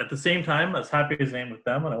 And at the same time, as happy as I am with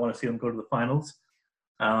them, and I want to see them go to the finals,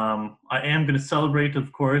 I am going to celebrate, of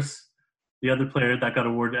course, the other player that got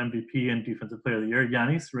awarded MVP and Defensive Player of the Year,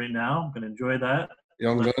 Giannis, right now. I'm going to enjoy that.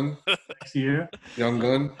 Young gun. Next year. Young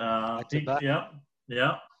gun.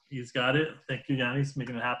 Yeah, he's got it. Thank you, Giannis,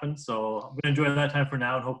 making it happen. So I'm going to enjoy that time for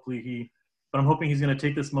now, and but I'm hoping he's going to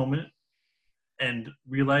take this moment and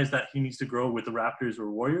realize that he needs to grow with the Raptors or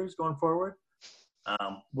Warriors going forward.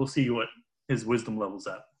 We'll see what his wisdom level's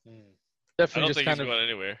at. Definitely I don't just think kind he's of going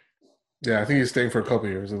anywhere. Yeah, I think he's staying for a couple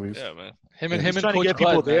years at least. Yeah, man. Him he's and trying Coach to get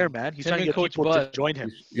people Bud, there, man. He's trying to get Coach people Bud. to join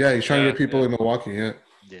him. Yeah, he's trying to get people Yeah. in Milwaukee. Yeah.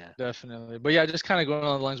 Yeah. Definitely. But yeah, just kind of going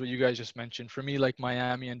on the lines what you guys just mentioned. For me, like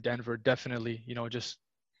Miami and Denver, definitely, just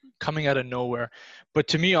coming out of nowhere. But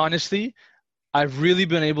to me, honestly, I've really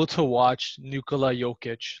been able to watch Nikola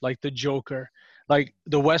Jokic, like the Joker. Like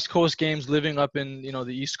the West Coast games, living up in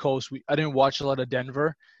the East Coast, I didn't watch a lot of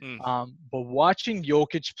Denver, but watching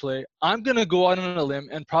Jokic play, I'm gonna go out on a limb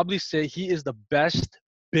and probably say he is the best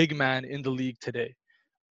big man in the league today,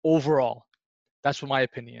 overall. That's my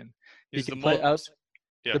opinion. He's he can play out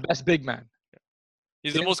the best big man.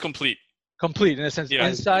 He's the most complete. Complete in a sense,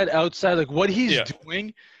 inside, outside, like what he's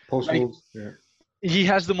doing. Post moves. Yeah. He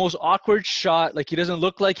has the most awkward shot. Like he doesn't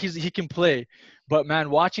look like he can play. But man,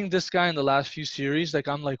 watching this guy in the last few series, like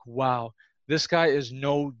I'm like, wow, this guy is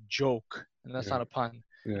no joke, and that's not a pun,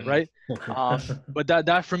 right? But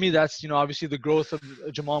that for me, that's obviously the growth of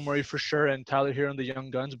Jamal Murray for sure, and Tyler Hero and the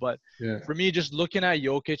young guns. But for me, just looking at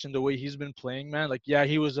Jokic and the way he's been playing, man, like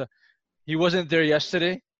he wasn't there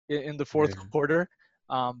yesterday in the fourth quarter,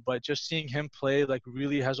 but just seeing him play like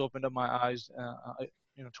really has opened up my eyes,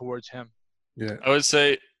 towards him. Yeah. I would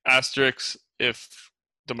say asterisk if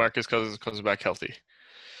DeMarcus Cousins comes back healthy.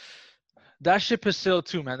 That ship has sailed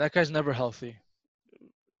too, man. That guy's never healthy.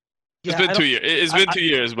 It's Yeah, been 2 years. It's been 2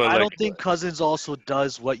 years, but I like don't think Cousins also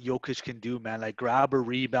does what Jokic can do, man. Like grab a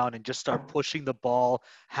rebound and just start pushing the ball,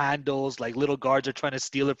 handles, like little guards are trying to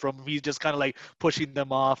steal it from him. He's just kind of like pushing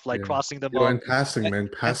them off, like Yeah. crossing them Yo, up. and passing, man.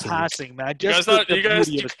 And Passing. passing, man. You Just guys not- the you guys-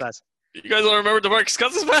 beauty of his pass. you guys don't remember DeMarcus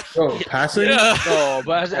Cousins, man? Yo, passing? Yeah. No,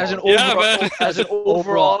 but as an Yeah, overall, man. as an Overall,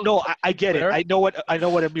 overall, no, I get it. player? I know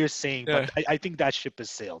what Amir's saying, Yeah. but I think that ship has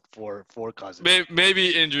sailed for Cousins.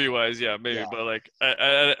 Maybe injury wise, yeah, maybe. Yeah. But like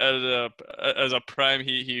as a prime,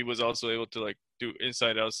 he was also able to like do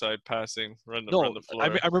inside outside passing, run the floor. I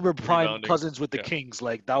remember prime rebounding. Cousins with the Yeah. Kings,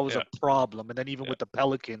 like that was Yeah. a problem, and then even Yeah. with the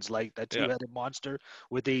Pelicans, like that Yeah. two-headed monster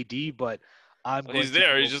with AD. But I'm Well, going he's to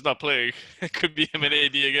there. go- He's just not playing. It could be him and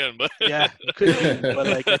AD again, but yeah, it could be, but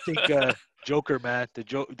like I think Joker, man, the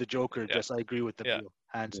Joker. Yeah. Just I agree with the Yeah.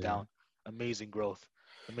 hands Yeah. down. Amazing growth.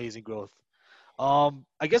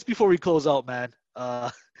 I guess before we close out, man.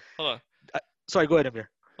 hold on. Sorry, go ahead,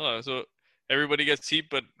 Amir. Hold on. So everybody gets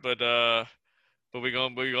heat, but we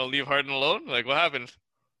gonna leave Harden alone? Like what happened?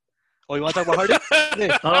 Oh, you want to talk about Harden?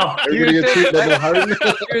 Hey, Oh, Everybody gets hit by the Harden.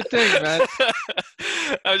 your thing, man.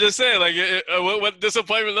 I'm just saying, like, what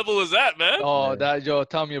disappointment level was that, man? Oh,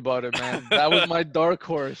 tell me about it, man. That was my dark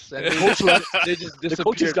horse, and they just The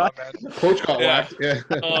coach has disappeared, got- my man. Coach got Yeah. whacked. Yeah.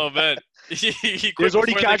 Oh man, he quit There's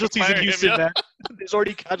already before they could casualties in fire him, Houston, yeah? man. There's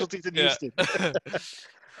already casualties in Yeah. Houston.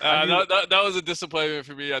 That was a disappointment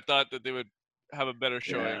for me. I thought that they would have a better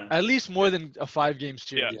showing. yeah. At least more than a 5-game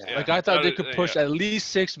series. Yeah, Like I thought they could yeah. push at least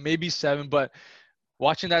 6, maybe 7. But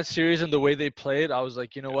watching that series and the way they played, I was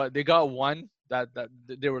like, you know what? They got one. That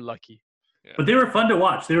they were lucky. But they were fun to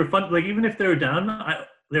watch. They were fun. Like even if they were down,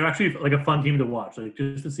 they're actually like a fun team to watch. Like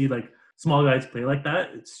just to see like small guys play like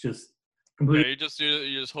that, it's just Yeah, completely.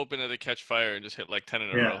 you're just hoping that they catch fire and just hit like 10 in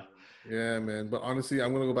a Yeah. row. Yeah, man. But honestly,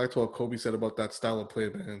 I'm gonna go back to what Kobe said about that style of play,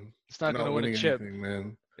 man. It's not You're going to win a winning chip. anything,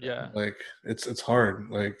 man. Yeah. Like it's hard.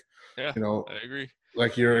 Like Yeah, you know, I agree.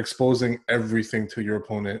 like you're exposing everything to your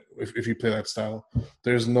opponent if you play that style.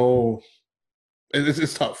 There's no,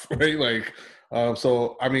 it's tough, right? Like,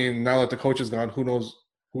 so I mean, now that the coach is gone, who knows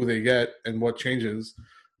who they get and what changes,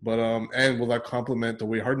 but and will that complement the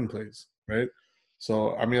way Harden plays, right?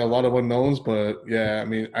 So I mean, a lot of unknowns, but yeah, I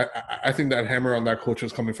mean, I think that hammer on that coach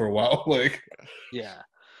was coming for a while, like. Yeah.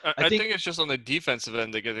 I think it's just on the defensive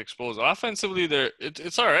end they get exposed. Offensively,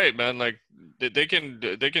 it's all right, man. Like they can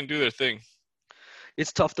do their thing.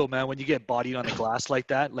 It's tough though, man, when you get bodied on the glass like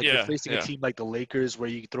that. Like you're Yeah, facing yeah. a team like the Lakers where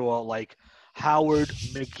you throw out like Howard,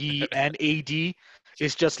 McGee, and AD.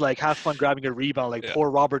 It's just like have fun grabbing a rebound, like Yeah. poor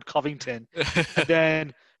Robert Covington. And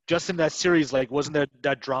then just in that series, like wasn't there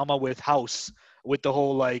that drama with House with the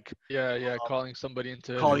whole like Yeah. Calling somebody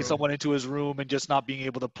into calling the room. someone into his room and just not being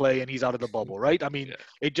able to play and he's out of the bubble, right? I mean, Yeah.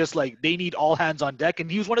 it just like they need all hands on deck and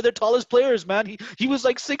he was one of their tallest players, man. He was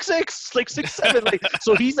like 6'6", like 6'7", like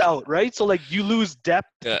so he's out, right? So like you lose depth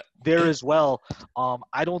Yeah. there as well.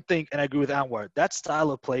 I don't think, and I agree with Anwar, that style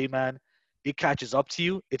of play, man, it catches up to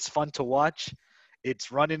you. It's fun to watch.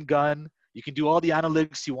 It's run and gun. You can do all the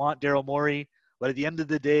analytics you want, Daryl Morey, but at the end of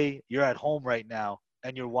the day, you're at home right now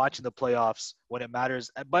and you're watching the playoffs when it matters.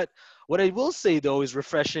 But what I will say though is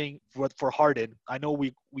refreshing for Harden. I know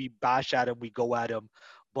we bash at him, we go at him,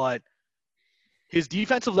 but his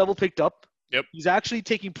defensive level picked up. Yep. He's actually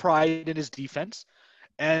taking pride in his defense,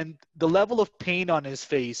 and the level of pain on his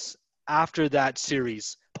face after that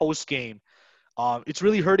series post game, it's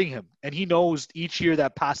really hurting him. And he knows each year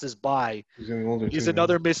that passes by He's getting older is too,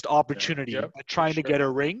 another missed opportunity Yep, at trying to sure. get a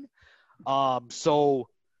ring. So,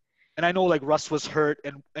 and I know like Russ was hurt,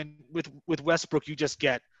 and with Westbrook, you just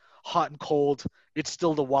get hot and cold. It's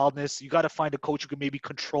still the wildness. You got to find a coach who can maybe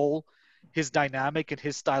control his dynamic and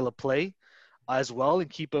his style of play as well and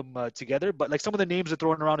keep them together. But like some of the names are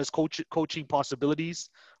thrown around as coaching possibilities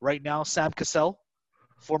right now. Sam Cassell,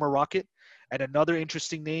 former Rocket, and another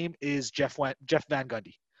interesting name is Jeff Van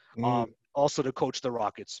Gundy. man. Also to coach the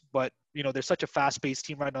Rockets. But, you know, there's such a fast-paced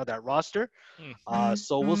team right now, that roster. Hmm.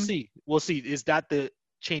 So we'll see. We'll see. Is that the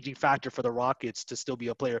changing factor for the Rockets to still be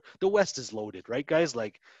a player? The West is loaded, right, guys?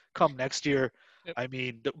 Like, come next year, Yep. I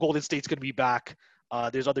mean, the Golden State's going to be back.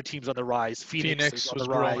 There's other teams on the rise. Phoenix is on was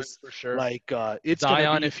the growing rise. for sure. Like, it's going to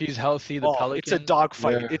Zion, be if he's healthy, the it's Pelicans. a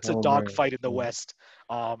dogfight. Yeah. It's a Oh, dogfight in the man. West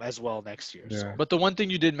as well next year. So. Yeah. But the one thing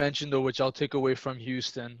you did mention, though, which I'll take away from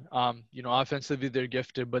Houston, you know, offensively they're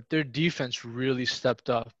gifted, but their defense really stepped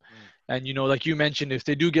up. And, you know, like you mentioned, if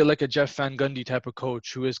they do get like a Jeff Van Gundy type of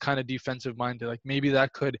coach who is kind of defensive minded, like maybe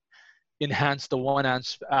that could enhance the one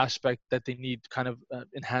aspect that they need kind of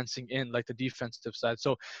enhancing in, like the defensive side.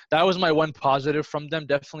 So that was my one positive from them.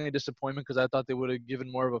 Definitely a disappointment because I thought they would have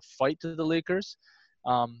given more of a fight to the Lakers.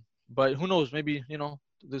 But who knows? Maybe,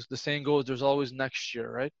 the saying goes, there's always next year,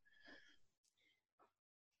 right?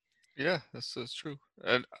 Yeah, that's true.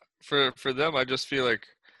 And for them, I just feel like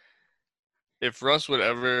if Russ would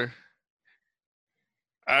ever,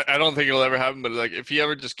 I don't think it'll ever happen, but like if he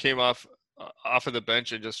ever just came off of the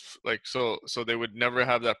bench and just like so they would never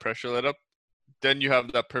have that pressure let up, then you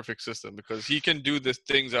have that perfect system because he can do the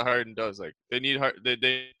things that Harden does. Like they need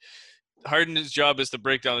Harden's job is to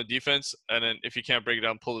break down the defense, and then if he can't break it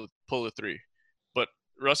down, pull a three. But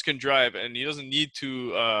Russ can drive, and he doesn't need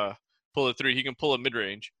to pull a three. He can pull a mid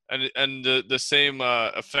range, and the same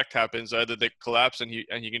effect happens. Either they collapse and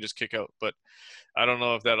he can just kick out. But I don't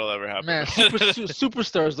know if that'll ever happen. Man,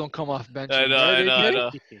 superstars don't come off bench.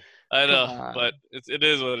 I know, but it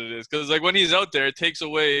is what it is. Because like when he's out there, it takes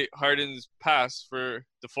away Harden's pass for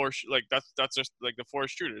the four. Like that's just like the four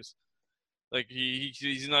shooters. Like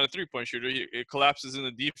he's not a 3-point shooter. It collapses in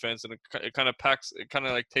the defense, and it kind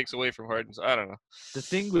of like takes away from Harden. So I don't know. The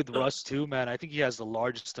thing with Russ too, man, I think he has the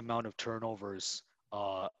largest amount of turnovers,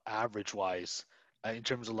 average wise, in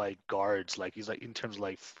terms of like guards. Like he's like in terms of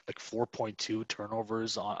like 4.2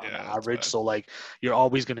 turnovers on average. So like you're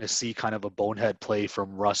always gonna see kind of a bonehead play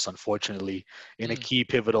from Russ, unfortunately, in a key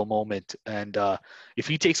pivotal moment. And if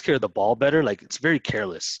he takes care of the ball better, like it's very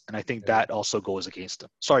careless, and I think that also goes against him.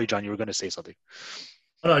 Sorry, John, you were gonna say something.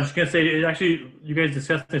 No, I'm just gonna say it actually. You guys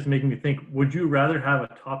discussed this, making me think. Would you rather have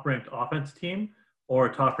a top-ranked offense team or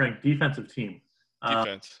a top-ranked defensive team?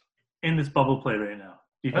 Defense. In this bubble play right now.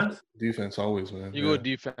 Defense? Defense always, man. You go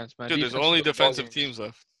defense, man. Dude, there's only defensive teams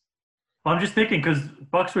left. Well, I'm just thinking because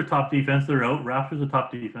Bucks were top defense, they're out. Raptors are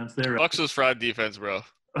top defense, they're out. Bucks was fraud defense, bro.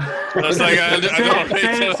 That's like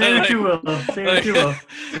say what you will. Say what you will.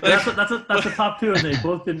 That's a top two, and they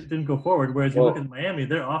both didn't go forward. Whereas you look at Miami,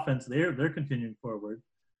 their offense, they're continuing forward.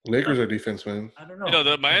 Lakers are defense, man. I don't know.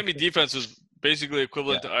 The Miami defense was basically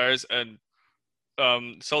equivalent to ours, and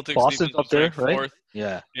Celtics Boston's up there, right? Fourth.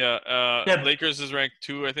 Yeah. Lakers is ranked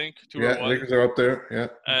 2, I think. 2 yeah, or 1. Lakers are up there. Yeah.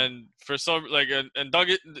 And for some and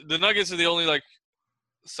the Nuggets are the only like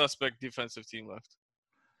suspect defensive team left.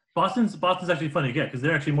 Boston's actually funny, because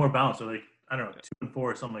they're actually more balanced. So like I don't know, 2 and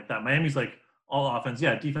 4 or something like that. Miami's like all offense.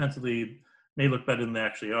 Yeah, defensively may look better than they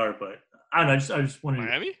actually are, but I don't know. I just wanted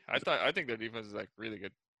Miami. I think their defense is like really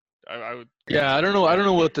good. I would. Yeah, I don't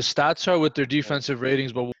know what the stats are with their defensive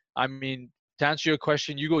ratings, but I mean, to answer your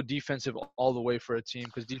question, you go defensive all the way for a team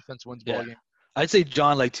because defense wins ball game. I'd say,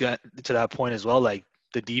 John, like to that point as well, like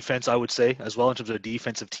the defense, I would say as well in terms of a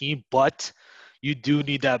defensive team, but you do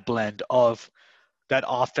need that blend of that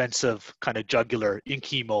offensive kind of jugular in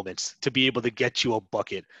key moments to be able to get you a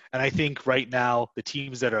bucket. And I think right now the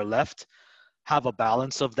teams that are left have a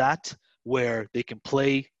balance of that where they can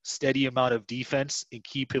play steady amount of defense in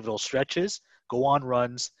key pivotal stretches, go on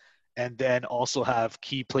runs, and then also have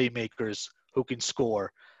key playmakers who can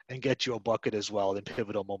score and get you a bucket as well in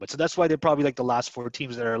pivotal moments. And that's why they're probably like the last 4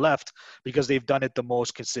 teams that are left because they've done it the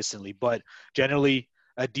most consistently. But generally,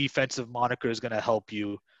 a defensive moniker is going to help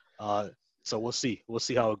you. So we'll see. We'll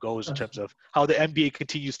see how it goes in terms of how the NBA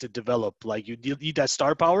continues to develop. Like you need that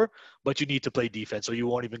star power, but you need to play defense or you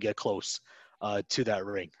won't even get close to that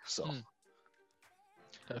ring. So.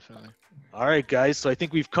 Definitely. All right, guys. So I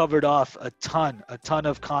think we've covered off a ton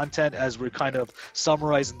of content as we're kind of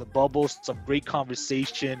summarizing the bubble, some great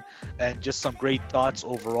conversation and just some great thoughts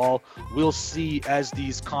overall. We'll see as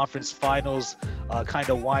these conference finals kind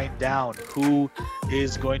of wind down who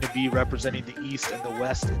is going to be representing the East and the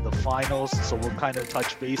West in the finals. So we'll kind of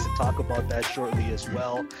touch base and talk about that shortly as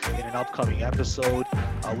well in an upcoming episode.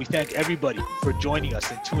 We thank everybody for joining us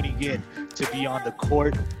and tuning in to be on the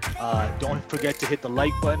court. Don't forget to hit the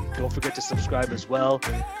like button. Don't forget to subscribe as well.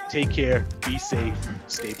 Take care. Be safe.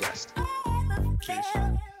 Stay blessed. Peace.